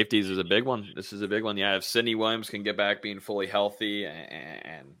 Yeah, safeties is a big one. This is a big one. Yeah, if Sidney Williams can get back being fully healthy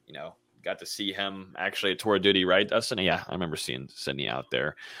and got to see him actually at tour duty, right, Dustin? Yeah, I remember seeing Sidney out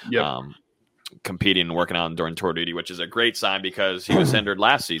there. Yep. Competing and working out during tour duty, which is a great sign because he was hindered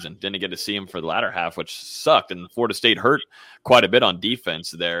last season. Didn't get to see him for the latter half, which sucked. And Florida State hurt quite a bit on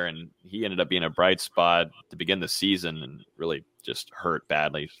defense there. And he ended up being a bright spot to begin the season and really just hurt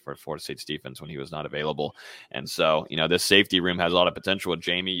badly for Florida State's defense when he was not available. And so, this safety room has a lot of potential with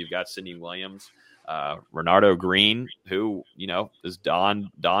Jamie. You've got Sidney Williams, Renardo Green, who, is donned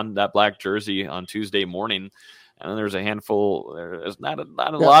that black jersey on Tuesday morning. And then there's a handful. There's not a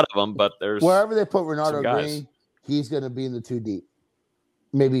lot of them, but there's wherever they put Renardo Green, he's going to be in the 2 deep,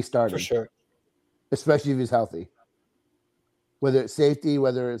 maybe starting for sure, especially if he's healthy. Whether it's safety,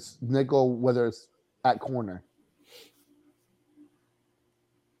 whether it's nickel, whether it's at corner.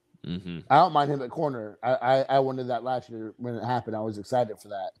 I don't mind him at corner. I wanted that last year when it happened. I was excited for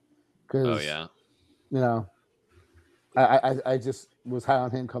that because I just was high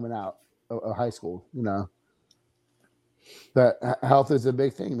on him coming out of high school. But health is a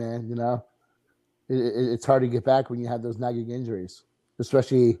big thing, man. It's hard to get back when you have those nagging injuries,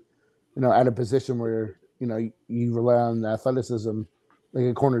 especially, at a position where, you rely on athleticism like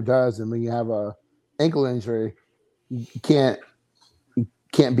a corner does. And when you have a ankle injury, you can't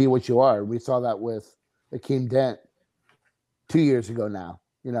be what you are. We saw that with Akeem Dent 2 years ago now,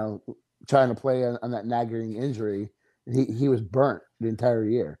 trying to play on that nagging injury. And he was burnt the entire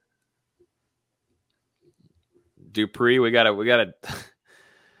year. Dupree, we gotta.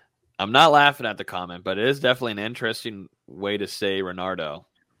 I'm not laughing at the comment, but it is definitely an interesting way to say Renardo.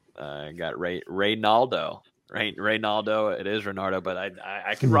 Got Reynaldo. It is Renardo, but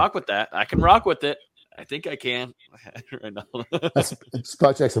I can rock with that. I can rock with it. I think I can.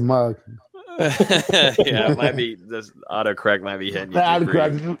 Spot check's a mug. Yeah, it might be this autocorrect might be hitting you.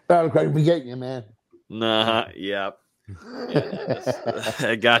 Autocorrect be getting you, man. Nah, yep. Yeah,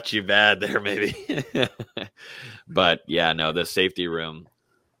 I got you bad there, maybe. But yeah, no, the safety room.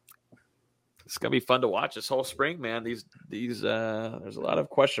 It's gonna be fun to watch this whole spring, man. These there's a lot of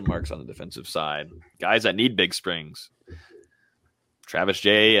question marks on the defensive side. Guys that need big springs. Travis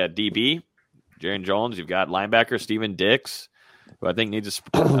J at DB, Jaron Jones. You've got linebacker Steven Dix, who I think needs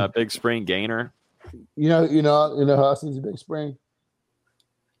a big spring gainer. You know who else needs a big spring?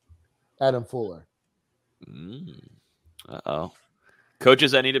 Adam Fuller. Uh-oh.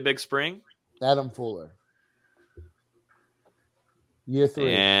 Coaches that need a big spring? Adam Fuller. Year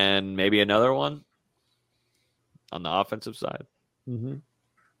 3. And maybe another one on the offensive side.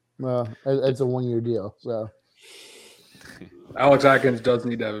 Well, it's a 1-year deal, so. Alex Atkins does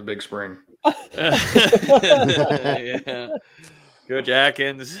need to have a big spring. Yeah. Coach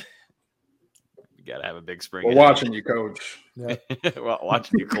Atkins. You got to have a big spring. We're watching you, Coach. Yeah. Well,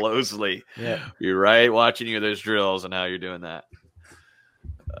 watching you closely. Yeah. You're right. Watching you those drills and how you're doing that.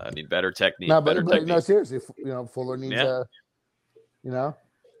 I need better technique. No, but no, seriously, Fuller needs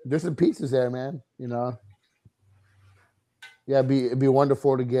there's some pieces there, man. Yeah, it'd be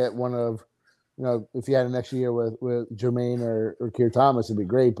wonderful to get one of, if you had an extra year with Jermaine or Keir Thomas, it'd be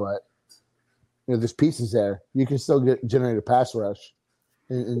great. But there's pieces there. You can still generate a pass rush,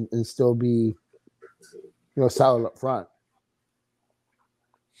 and still be, solid up front.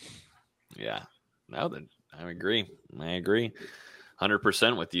 Yeah, no, then I agree.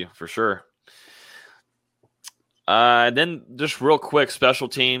 100% with you for sure. Then just real quick, special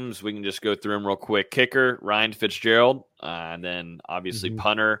teams. We can just go through them real quick. Kicker, Ryan Fitzgerald. And then obviously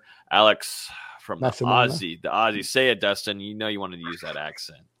punter, Alex from the Aussie. Say it, Dustin. You know you wanted to use that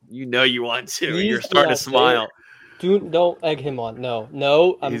accent. You know you want to. You're starting to smile. Don't egg him on. No.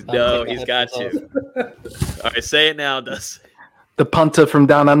 He's got to. All right, say it now, Dustin. The punter from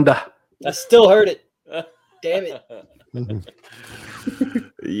down under. I still heard it. Damn it.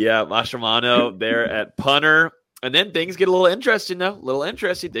 Yeah, Mascherano there at punter. And then things get a little interesting, though.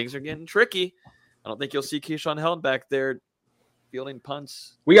 Things are getting tricky. I don't think you'll see Keyshawn Helton back there fielding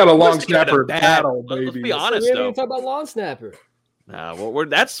punts. We got a long snapper battle, baby. Let's be honest, we though. didn't talk about long snapper. Nah,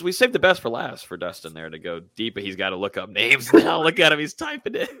 we saved the best for last for Dustin there to go deep, but he's got to look up names now. Look at him. He's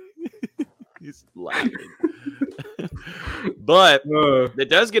typing it. He's laughing. But it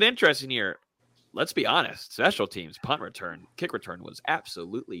does get interesting here. Let's be honest. Special teams, punt return, kick return was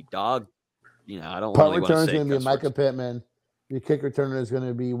absolutely dog. I don't punt really want to say. Punt return is going to be Micah Pittman. Your kick returner is going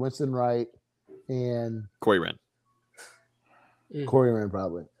to be Winston Wright and Corey Wren. Corey Wren,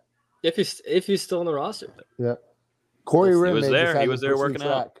 probably. If he's still on the roster. Yeah. Corey Wren was there. He was there working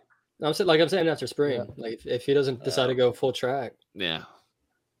out. I'm saying after spring. Yeah. Like if he doesn't decide to go full track. Yeah.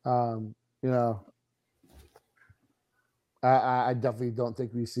 I definitely don't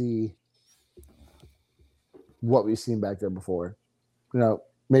think we see what we've seen back there before.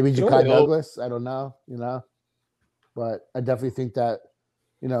 Maybe Ja'Kai Douglas. I don't know. But I definitely think that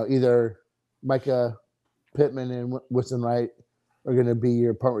either Micah Pittman and Winston Wright are going to be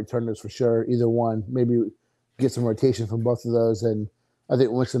your punt returners for sure. Either one. Maybe get some rotation from both of those, and I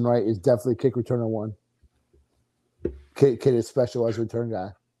think Winston Wright is definitely kick returner one. Kid is special as a return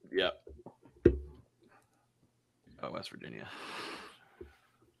guy. Yep. West Virginia.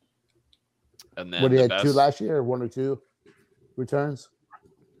 And then what, he had 2 last year, or 1 or 2 returns?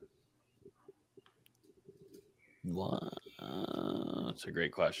 That's a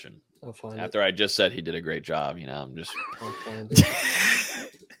great question. After I just said he did a great job, I'm just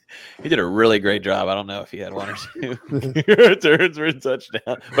he did a really great job. I don't know if he had 1 or 2 returns for a touchdown,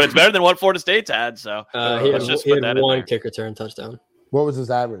 but it's better than what Florida State's had. So he had 1 kick return touchdown. What was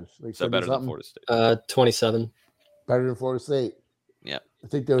his average? So better than Florida State. 27. Better than Florida State. Yeah, I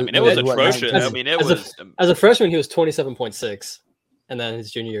think there was. It was atrocious. As a freshman, he was 27.6, and then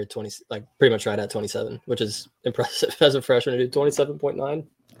his junior year, pretty much right at 27, which is impressive as a freshman to do 27.9. It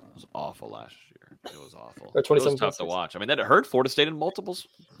was awful last year. It was awful. Or 27. It was tough to watch. That hurt Florida State in multiple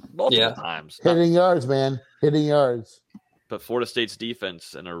times. Hitting yards, man. Hitting yards. But Florida State's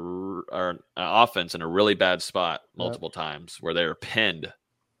defense and offense in a really bad spot multiple times where they were pinned.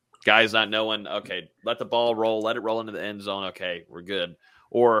 Guys not knowing, okay, let the ball roll, let it roll into the end zone. Okay, we're good.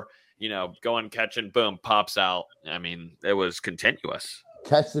 Or, going, catching, boom, pops out. It was continuous.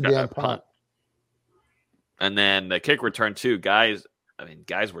 Catch the damn punt. And then the kick return too, guys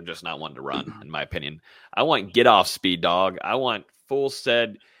were just not one to run, in my opinion. I want get off speed, dog. I want full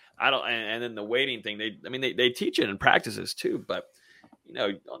stead. And then the waiting thing, they teach it in practices too, but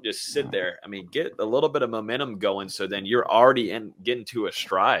don't just sit there. Get a little bit of momentum going, so then you're already getting to a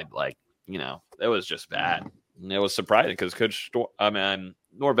stride. It was just bad. And it was surprising because Coach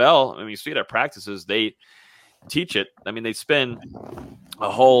Norvell, you see it at practices, they teach it. They spend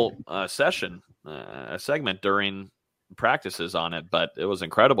a whole session, a segment during practices on it, but it was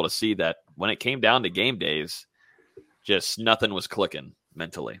incredible to see that when it came down to game days, just nothing was clicking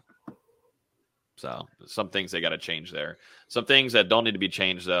mentally. So some things they got to change there. Some things that don't need to be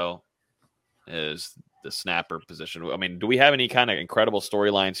changed, though, is the snapper position. Do we have any kind of incredible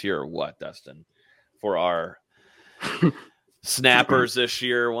storylines here or what, Dustin, for our snappers this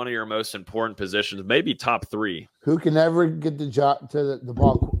year? One of your most important positions, maybe top 3. Who can ever get the job to the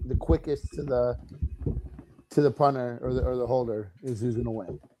ball the quickest to the punter or the holder is who's going to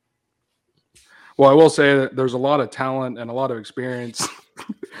win. Well, I will say that there's a lot of talent and a lot of experience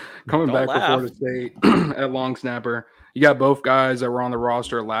coming back for Florida State at long snapper. You got both guys that were on the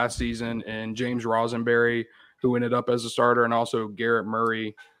roster last season, and James Rosenberry, who ended up as a starter, and also Garrett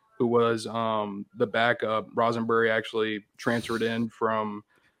Murray, who was the backup. Rosenberry actually transferred in from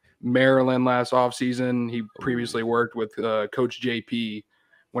Maryland last offseason. He previously worked with Coach JP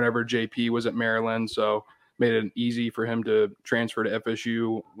whenever JP was at Maryland, so made it easy for him to transfer to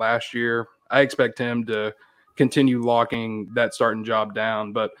FSU last year. I expect him to continue locking that starting job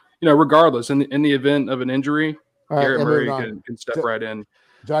down. But, regardless, in the event of an injury, Garrett Murray can step right in.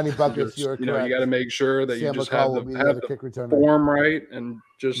 Johnny Buckets, you're correct. You got to make sure that you just have the form right and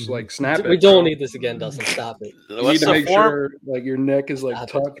just snap it. We don't need this again, Dustin. Stop it. You need to make sure your neck is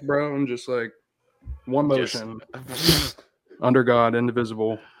tucked, bro, and just one motion. Under God,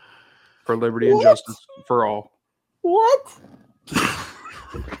 indivisible, for liberty and justice for all. What?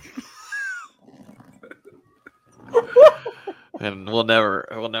 And we'll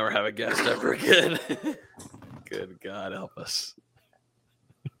never have a guest ever again. Good God, help us.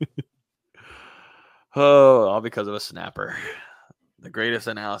 Oh, all because of a snapper. The greatest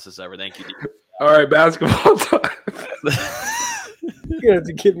analysis ever. Thank you. All right, basketball time. You're gonna have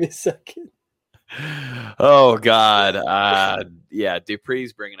to give me a second. Oh God, yeah.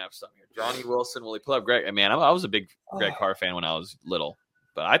 Dupree's bringing up something here. Johnny Wilson, will he pull up Greg? Man, I was a big Greg Carr fan when I was little,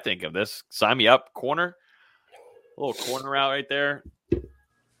 but I think of this. Sign me up, corner, a little corner route right there.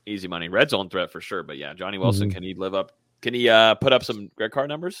 Easy money, red zone threat for sure. But yeah, Johnny Wilson, can he live up? Can he put up some Greg Carr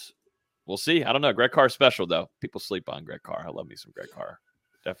numbers? We'll see. I don't know. Greg Carr special though. People sleep on Greg Carr. I love me some Greg Carr.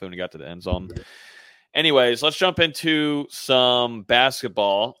 Definitely when he got to the end zone. Anyways, let's jump into some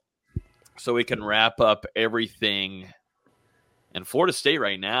basketball so we can wrap up everything. And Florida State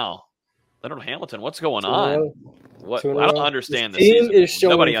right now, Leonard Hamilton, what's going on? What? I don't understand this season.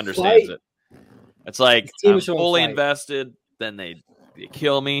 Nobody understands it. It's like I'm fully invested, then they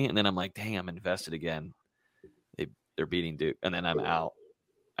kill me, and then I'm like, dang, I'm invested again. They're beating Duke, and then I'm out.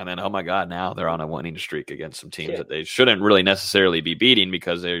 And then, oh my God, now they're on a winning streak against some teams that they shouldn't really necessarily be beating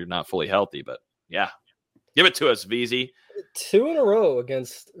because they're not fully healthy. But yeah, give it to us, VZ. 2 in a row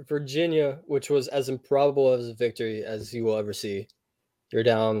against Virginia, which was as improbable as a victory as you will ever see. You're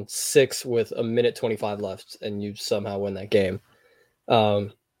down 6 with a minute 25 left, and you somehow win that game.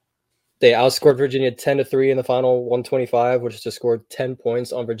 They outscored Virginia 10-3 in the final 125, which just scored 10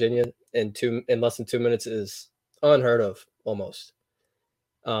 points on Virginia in less than 2 minutes is unheard of almost.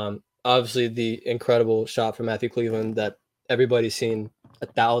 Obviously the incredible shot from Matthew Cleveland that everybody's seen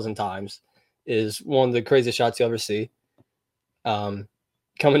 1,000 times is one of the craziest shots you'll ever see.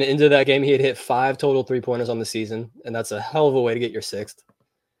 Coming into that game, he had hit 5 total 3-pointers on the season, and that's a hell of a way to get your 6th.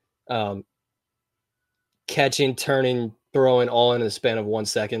 Catching, turning, throwing all in the span of 1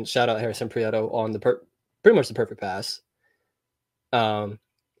 second. Shout out Harrison Prieto on the pretty much the perfect pass.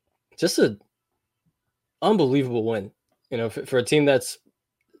 Just an unbelievable win, for a team that's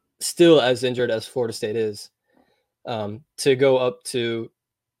still as injured as Florida State is, to go up to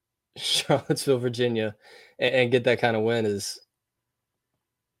Charlottesville, Virginia, and get that kind of win it's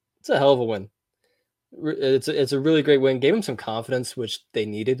a hell of a win. It's a really great win. Gave them some confidence, which they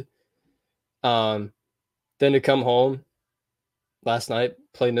needed. Then to come home last night,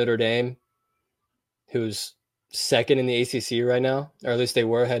 play Notre Dame, who's second in the ACC right now, or at least they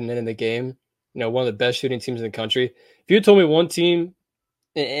were heading in the game. One of the best shooting teams in the country. If you had told me one team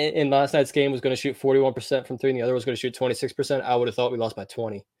in last night's game was going to shoot 41% from 3 and the other was going to shoot 26%, I would have thought we lost by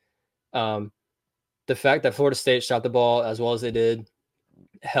 20. The fact that Florida State shot the ball as well as they did,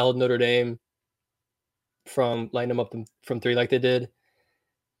 held Notre Dame from lighting them up from 3 like they did,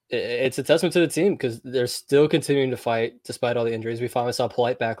 it's a testament to the team because they're still continuing to fight despite all the injuries. We finally saw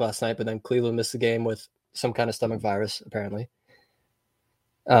Polite back last night, but then Cleveland missed the game with some kind of stomach virus, apparently.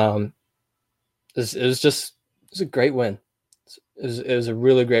 It was a great win. It was a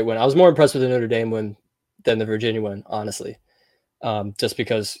really great win. I was more impressed with the Notre Dame win than the Virginia win, honestly. Just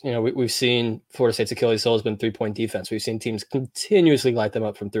because, we've seen Florida State's Achilles heel has been 3-point defense. We've seen teams continuously light them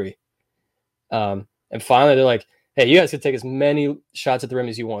up from 3. And finally, they're like, hey, you guys can take as many shots at the rim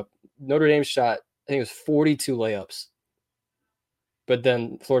as you want. Notre Dame shot, I think it was 42 layups. But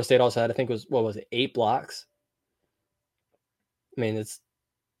then Florida State also had, I think it was, 8 blocks? I mean, it's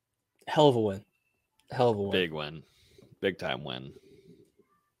a hell of a win. Hell of a win. Big win. Big time win.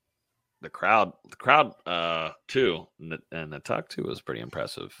 The crowd too, and the talk too was pretty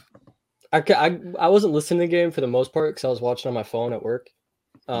impressive. I wasn't listening to the game for the most part because I was watching on my phone at work,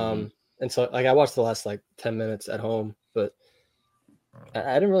 and so I watched the last 10 minutes at home, but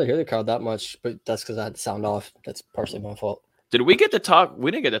I didn't really hear the crowd that much. But that's because I had the sound off. That's partially my fault. Did we get to talk?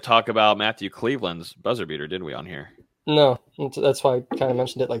 We didn't get to talk about Matthew Cleveland's buzzer beater, did we, on here? No, that's why I kind of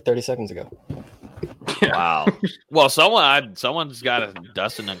mentioned it 30 seconds ago. Wow. Well, someone's got to.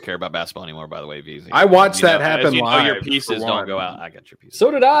 Dustin doesn't care about basketball anymore, by the way, VZ. I watched that happen live. Your pieces don't go out. I got your pieces.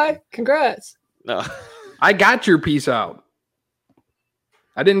 So did I. Congrats. No, I got your piece out.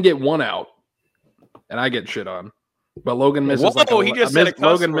 I didn't get one out, and I get shit on. But Logan misses.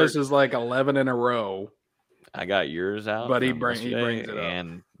 Logan misses 11 in a row. I got yours out, but he brings it up.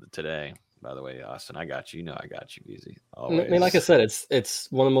 And today. By the way, Austin, I got you. You know I got you, easy. I mean, like I said, it's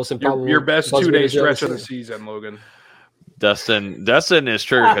one of the most important. Your best 2-day stretch of the season, Logan. Dustin is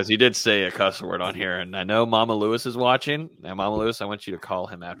true because he did say a cuss word on here, and I know Mama Lewis is watching. Now, Mama Lewis, I want you to call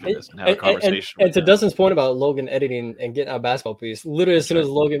him after this and have a conversation. And to Dustin's point about Logan editing and getting out a basketball piece, literally as soon as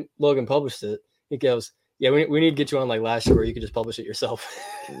Logan published it, he goes, Yeah, we need to get you on like last year where you could just publish it yourself.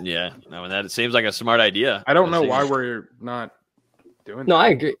 Yeah, no, and that seems like a smart idea. I don't know why we're not doing No,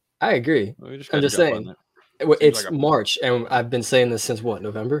 that. I agree. Well, I'm just saying. It's March, and I've been saying this since what,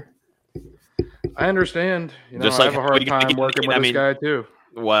 November? I understand. You know, Just I like have a hard we gotta time get- working with I this mean, guy too.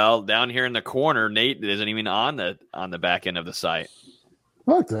 Well, down here in the corner, Nate isn't even on the back end of the site.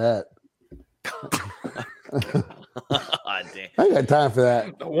 Fuck that. God damn. I ain't got time for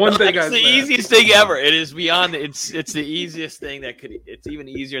that. The one thing It's the easiest thing ever. It is beyond. It's the easiest thing that could. It's even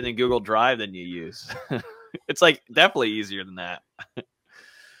easier than Google Drive than you use. It's like definitely easier than that.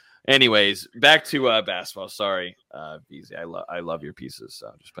 Anyways, back to basketball. Sorry, BZ. I love your pieces.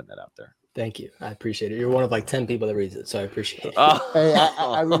 So just putting that out there. Thank you. I appreciate it. You're one of like 10 people that reads it, so I appreciate it. Hey,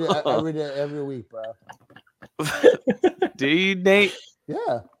 I read it. I read it every week, bro. Do you, Nate?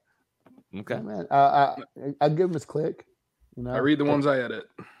 Yeah. Okay. Yeah, man. I give him his click. You know, I read the ones I edit.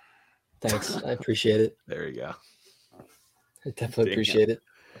 Thanks. I appreciate it. There you go. I definitely appreciate it.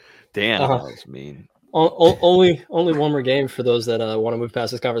 Damn, that was mean. Only one more game for those that want to move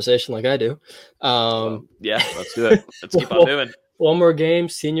past this conversation like I do. Yeah, let's do it. Let's keep on moving. One more game,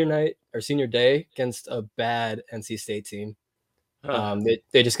 senior night or senior day against a bad NC State team.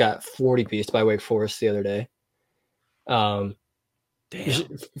 They just got 40-pieced by Wake Forest the other day. Damn.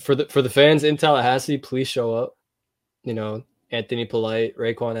 For the fans in Tallahassee, please show up. You know, Anthony Polite,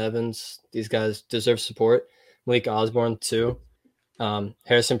 Raekwon Evans, these guys deserve support. Malik Osborne too.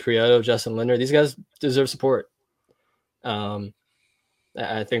 Harrison Prieto, Justin Linder, these guys deserve support. I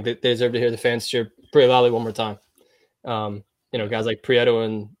think that they deserve to hear the fans cheer pretty loudly one more time. You know, guys like Prieto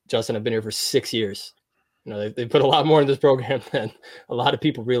and Justin have been here for 6 years. You know, they put a lot more in this program than a lot of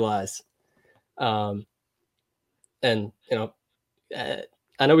people realize. And, you know,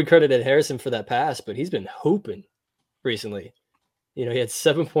 I know we credited Harrison for that pass, but he's been hooping recently. You know, he had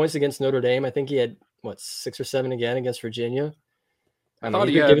 7 points against Notre Dame. I think he had, 6 or 7 again against Virginia. I thought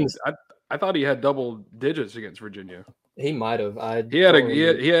he had double digits against Virginia. He might have. He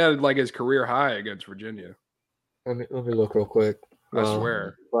had like his career high against Virginia. Let me look real quick. I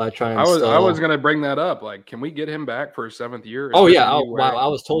swear. I was gonna bring that up. Like, can we get him back for his 7th year? Oh yeah. Wow. I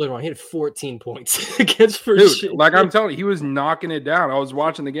was totally wrong. He had 14 points against Virginia. Dude, like I'm telling you, he was knocking it down. I was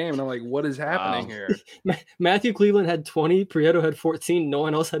watching the game and I'm like, what is happening here? Matthew Cleveland had 20. Prieto had 14. No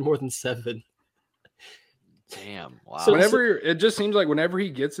one else had more than 7. Damn. Wow. So it just seems like whenever he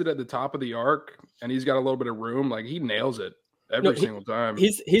gets it at the top of the arc and he's got a little bit of room, like he nails it every single time.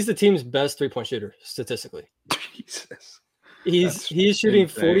 He's the team's best 3-point shooter statistically. Jesus. He's shooting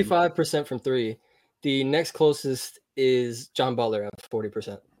 45% from 3. The next closest is John Butler at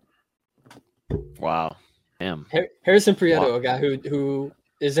 40%. Wow. Damn. Harrison Prieto, a guy who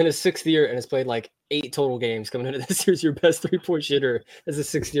is in his 6th year and has played like 8 total games coming into this year's your best 3-point shooter as a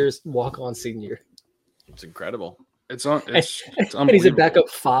 6th year walk-on senior. It's incredible. It's and he's a backup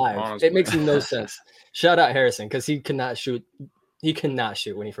 5. Honestly. It makes no sense. Shout out Harrison because he cannot shoot. He cannot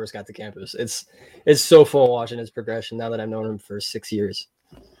shoot when he first got to campus. It's so fun watching his progression now that I've known him for 6 years.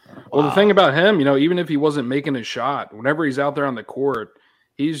 Well, the thing about him, you know, even if he wasn't making a shot, whenever he's out there on the court,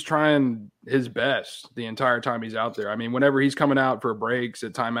 he's trying his best the entire time he's out there. I mean, whenever he's coming out for breaks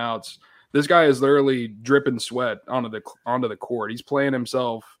at timeouts, this guy is literally dripping sweat onto the court. He's playing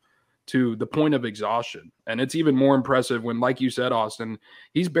himself to the point of exhaustion. And it's even more impressive when, like you said, Austin,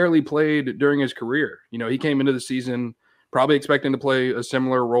 he's barely played during his career. You know, he came into the season probably expecting to play a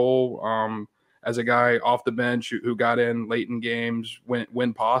similar role as a guy off the bench who got in late in games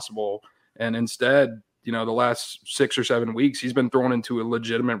when possible. And instead, you know, the last 6 or 7 weeks, he's been thrown into a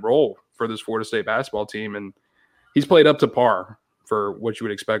legitimate role for this Florida State basketball team. And he's played up to par for what you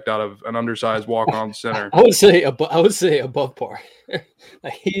would expect out of an undersized walk-on center. I would say above par.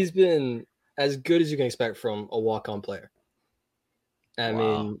 Like, he's been as good as you can expect from a walk-on player. I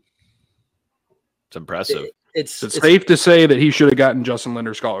mean, it's impressive. It's safe to say that he should have gotten Justin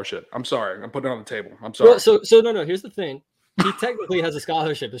Linder scholarship. I'm sorry. I'm putting it on the table. I'm sorry. Well, so no. Here's the thing. He technically has a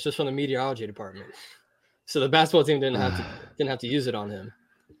scholarship. It's just from the meteorology department. So the basketball team didn't have to use it on him.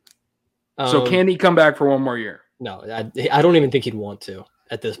 So can he come back for one more year? No, I don't even think he'd want to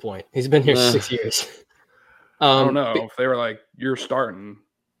at this point. He's been here 6 years. I don't know if they were like, you're starting.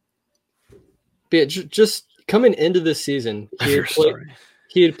 But just coming into this season,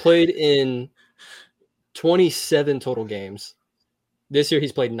 he had played in 27 total games. This year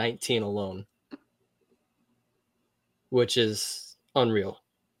he's played 19 alone, which is unreal.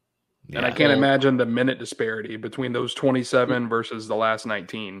 And I can't imagine the minute disparity between those 27 versus the last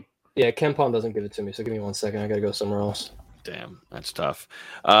 19. Yeah, Ken Palm doesn't give it to me, so give me 1 second. I got to go somewhere else. Damn, that's tough.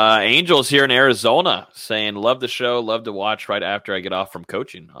 Angel's here in Arizona saying, love the show, love to watch right after I get off from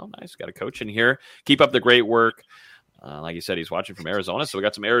coaching. Oh, nice. Got a coach in here. Keep up the great work. Like you said, he's watching from Arizona, so we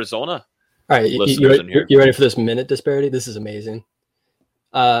got some Arizona All right, listeners in here. You ready for this minute disparity? This is amazing.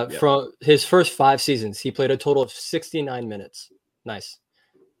 From his first 5 seasons, he played a total of 69 minutes. Nice.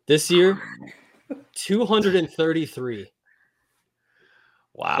 This year, 233.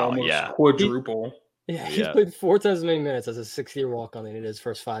 Wow, yeah. Quadruple. He's played 4 times as many minutes as a 6-year walk-on in his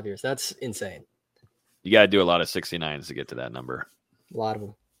first 5 years. That's insane. You got to do a lot of 69s to get to that number. A lot of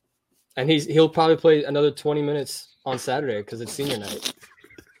them. And he'll probably play another 20 minutes on Saturday because it's senior night.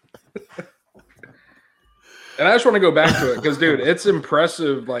 And I just want to go back to it because, dude, it's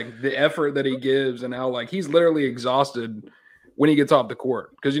impressive, like, the effort that he gives and how, like, he's literally exhausted when he gets off the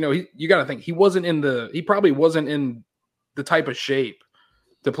court. Because, you got to think, he probably wasn't in the type of shape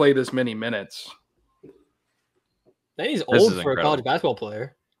to play this many minutes. And he's old for a college basketball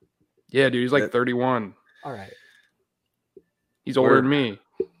player. Yeah, dude, he's like 31. All right. He's older than me.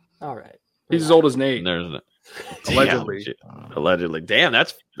 All right. He's as old as Nate. Allegedly. Allegedly. Damn,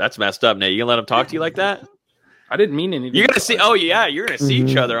 that's messed up, Nate. You gonna let him talk to you like that? I didn't mean anything. You're gonna see. Oh yeah, you're gonna see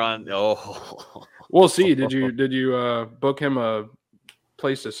each other on. Oh, we'll see. Did you book him a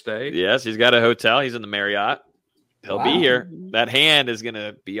place to stay? Yes, he's got a hotel. He's in the Marriott. He'll be here. That hand is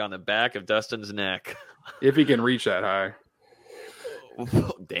gonna be on the back of Dustin's neck if he can reach that high.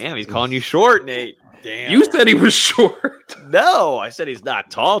 Damn, he's calling you short, Nate. Damn, you said he was short. No, I said he's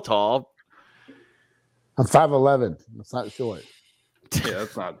not tall. I'm 5'11". That's not short. Yeah,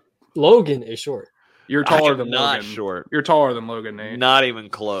 that's not. Logan is short. You're taller than not Logan. Short. You're taller than Logan, Nate. Not even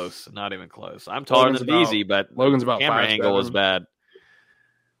close. I'm taller than Beezy, but Logan's about camera 5'7". angle is bad.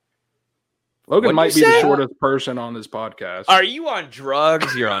 Logan might be the shortest person on this podcast. Are you on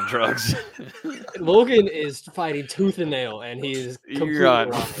drugs? You're on drugs. Logan is fighting tooth and nail, and he's You're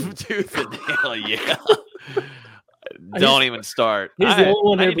on tooth and nail. Yeah. Don't even start. He's the only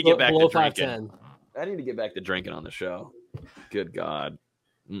one I here need to get back below to drinking. 5'10". I need to get back to drinking on the show. Good God.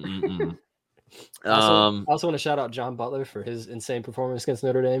 I also want to shout out John Butler for his insane performance against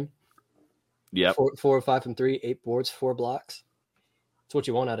Notre Dame. Yeah, 4 or 5 from 3, 8 boards, 4 blocks. That's what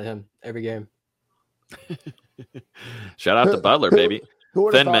you want out of him every game. Shout out to Butler, baby. Who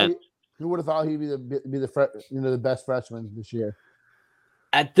would have thought he'd be the best freshman this year?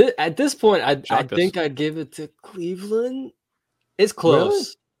 At this point, I think I'd give it to Cleveland. It's close. Really?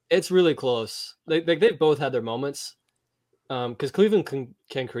 It's really close. They've both had their moments. Because Cleveland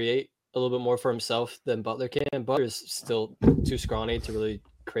can create a little bit more for himself than Butler can. Butler is still too scrawny to really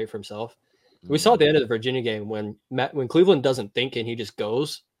create for himself. We saw at the end of the Virginia game when Cleveland doesn't think and he just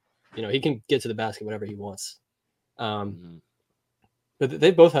goes, he can get to the basket whenever he wants. But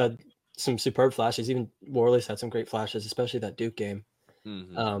they both had some superb flashes. Even Worley's had some great flashes, especially that Duke game.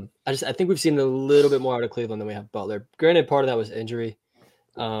 I think we've seen a little bit more out of Cleveland than we have Butler. Granted, part of that was injury.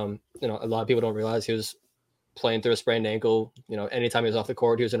 A lot of people don't realize he was playing through a sprained ankle. Anytime he was off the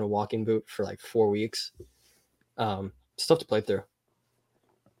court, he was in a walking boot for like 4 weeks. It's tough to play through.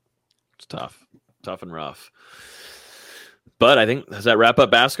 It's tough and rough. But I think, does that wrap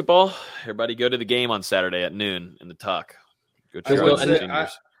up basketball? Everybody go to the game on Saturday at noon in the Tuck. Go cheer on the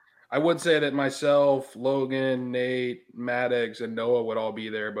seniors. I would say that myself, Logan, Nate, Maddox, and Noah would all be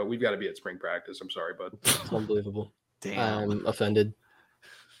there, but we've got to be at spring practice. I'm sorry, bud. It's unbelievable. Damn. I'm offended.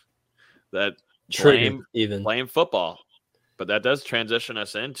 That Triggered, playing football. But that does transition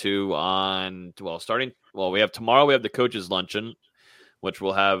us into we have tomorrow, we have the coaches luncheon, which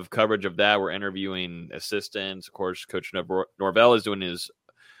we'll have coverage of that. We're interviewing assistants. Of course, Coach Norvell is doing his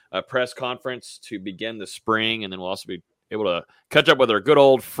press conference to begin the spring, and then we'll also be able to catch up with our good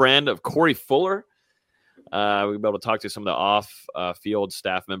old friend of Corey Fuller. We'll be able to talk to some of the off-field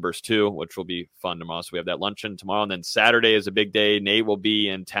staff members too, which will be fun tomorrow. So we have that luncheon tomorrow, and then Saturday is a big day. Nate will be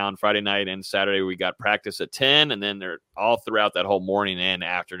in town Friday night, and Saturday we got practice at 10, and then they're all throughout that whole morning and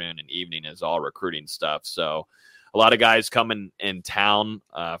afternoon and evening is all recruiting stuff. So a lot of guys coming in town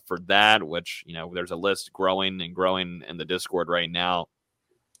for that, which, there's a list growing in the Discord right now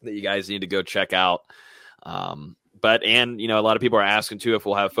that you guys need to go check out. A lot of people are asking too if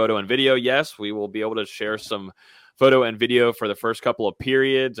we'll have photo and video. Yes, we will be able to share some photo and video for the first couple of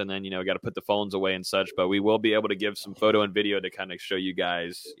periods, and then got to put the phones away and such. But we will be able to give some photo and video to kind of show you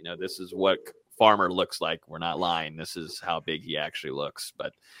guys, this is what Farmer looks like. We're not lying. This is how big he actually looks.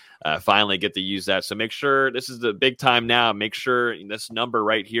 But finally get to use that. So make sure this is the big time now. Make sure this number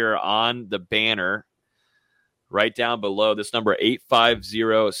right here on the banner, right down below, this number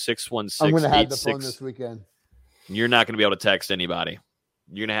 850-616. I'm going to have the phone this weekend. You're not going to be able to text anybody.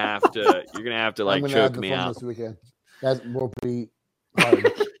 You're going to have to like choke me out this weekend. That will be hard.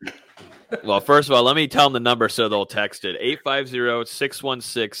 Well, first of all, let me tell them the number so they'll text it.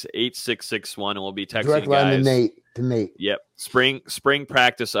 850-616-8661, and we'll be texting Direct you guys. line to Nate. Yep. Spring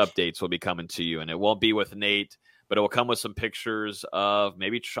practice updates will be coming to you, and it won't be with Nate, but it will come with some pictures of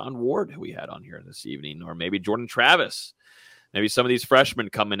maybe Sean Ward, who we had on here this evening, or maybe Jordan Travis. Maybe some of these freshmen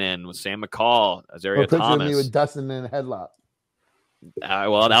coming in with Sam McCall, Azaria Thomas. Me with Dustin in a headlock.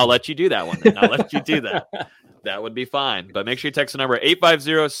 Well, I'll let you do that one. Then. I'll let you do that. That would be fine. But make sure you text the number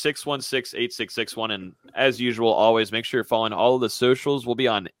 850-616-8661. And as usual, always make sure you're following all of the socials. We'll be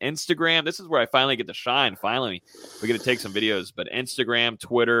on Instagram. This is where I finally get to shine. Finally, we're going to take some videos. But Instagram,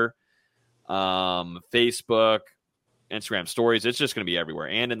 Twitter, Facebook, Instagram stories. It's just going to be everywhere.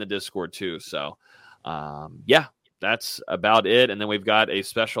 And in the Discord too. So, yeah. That's about it. And then we've got a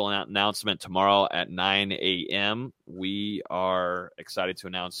special announcement tomorrow at 9 a.m. We are excited to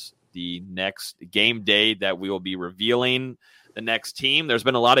announce the next game day that we will be revealing the next team. There's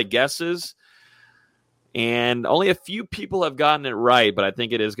been a lot of guesses, and only a few people have gotten it right, but I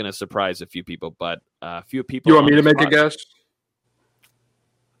think it is going to surprise a few people. But a few people. You want me to make a guess?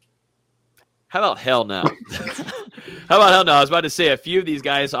 How about hell no? How about hell no? I was about to say a few of these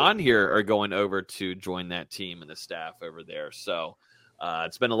guys on here are going over to join that team and the staff over there. So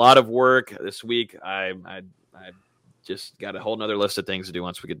it's been a lot of work this week. I just got a whole nother list of things to do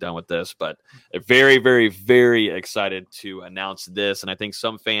once we get done with this. But very, very, very excited to announce this. And I think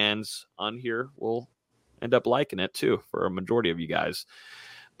some fans on here will end up liking it too for a majority of you guys.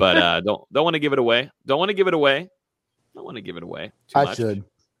 But don't want to give it away. Don't want to give it away too much. Should.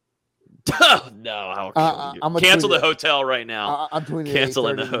 No, I'm cancel the hotel right now. I'm tweeting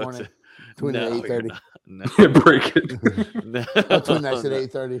canceling the hotel. Tweeting at 8:30. No. Break it. No. I'll tweet next at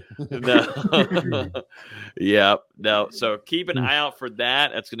 8:30. No. Yeah. No. So keep an eye out for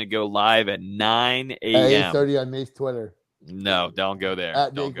that. That's going to go live at 9 a.m. At 8:30 on Nate's Twitter. No, don't go there.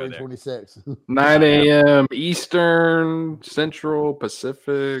 At don't go there. 26. 9 a.m. Eastern, Central,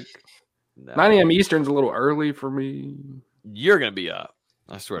 Pacific. No. 9 a.m. Eastern's a little early for me. You're going to be up.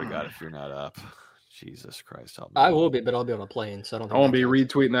 I swear to God, if you're not up, Jesus Christ, help me. I will be, but I'll be on a plane, so I don't think I won't be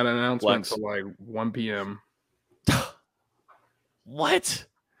retweeting that announcement until like 1 p.m. What?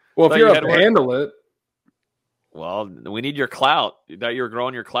 Well, if you're up to handle it. Well, we need your clout. You thought you were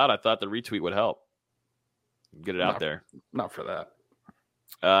growing your clout. I thought the retweet would help. Get it out there. Not for that.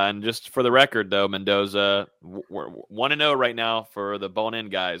 And just for the record, though, Mendoza, we're 1-0 right now for the bone-in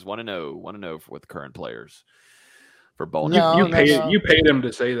guys. 1-0 with current players. For bone. You paid him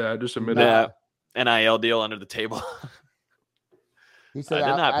to say that. Just admit it. NIL deal under the table. He said,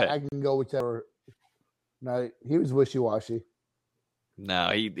 I can go whichever. No, he was wishy-washy. No,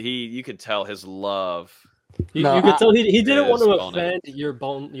 he you could tell his love. You could tell he didn't want to offend your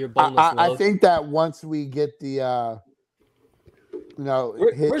boneless love. I think that once we get the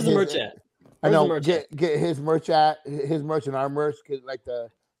where's the merch at? I know get his merch and our merch, like the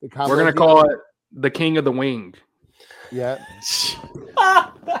we're gonna call it the King of the Wing. Yeah.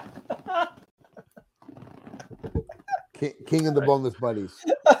 King of the Boneless Buddies.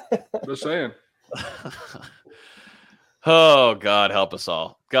 Just saying. Oh, God help us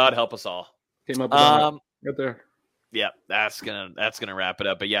all. God help us all. Came up with that right there. Yeah, that's gonna wrap it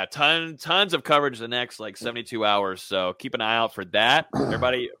up. But yeah, tons of coverage the next 72 hours. So keep an eye out for that.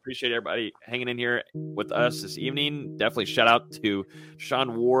 Everybody, appreciate everybody hanging in here with us this evening. Definitely shout out to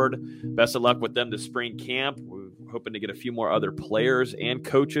Sean Ward. Best of luck with them this spring camp. We're hoping to get a few more other players and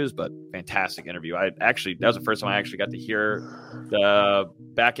coaches, but fantastic interview. That was the first time I actually got to hear the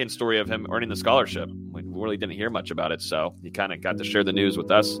back end story of him earning the scholarship. We really didn't hear much about it, so he kind of got to share the news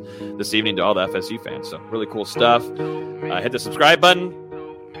with us this evening to all the FSU fans. So really cool stuff. Hit the subscribe button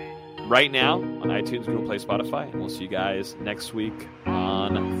right now on iTunes, Google Play, Spotify, and we'll see you guys next week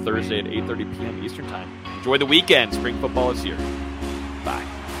on Thursday at 8:30 p.m. Eastern Time. Enjoy the weekend. Spring football is here. Bye.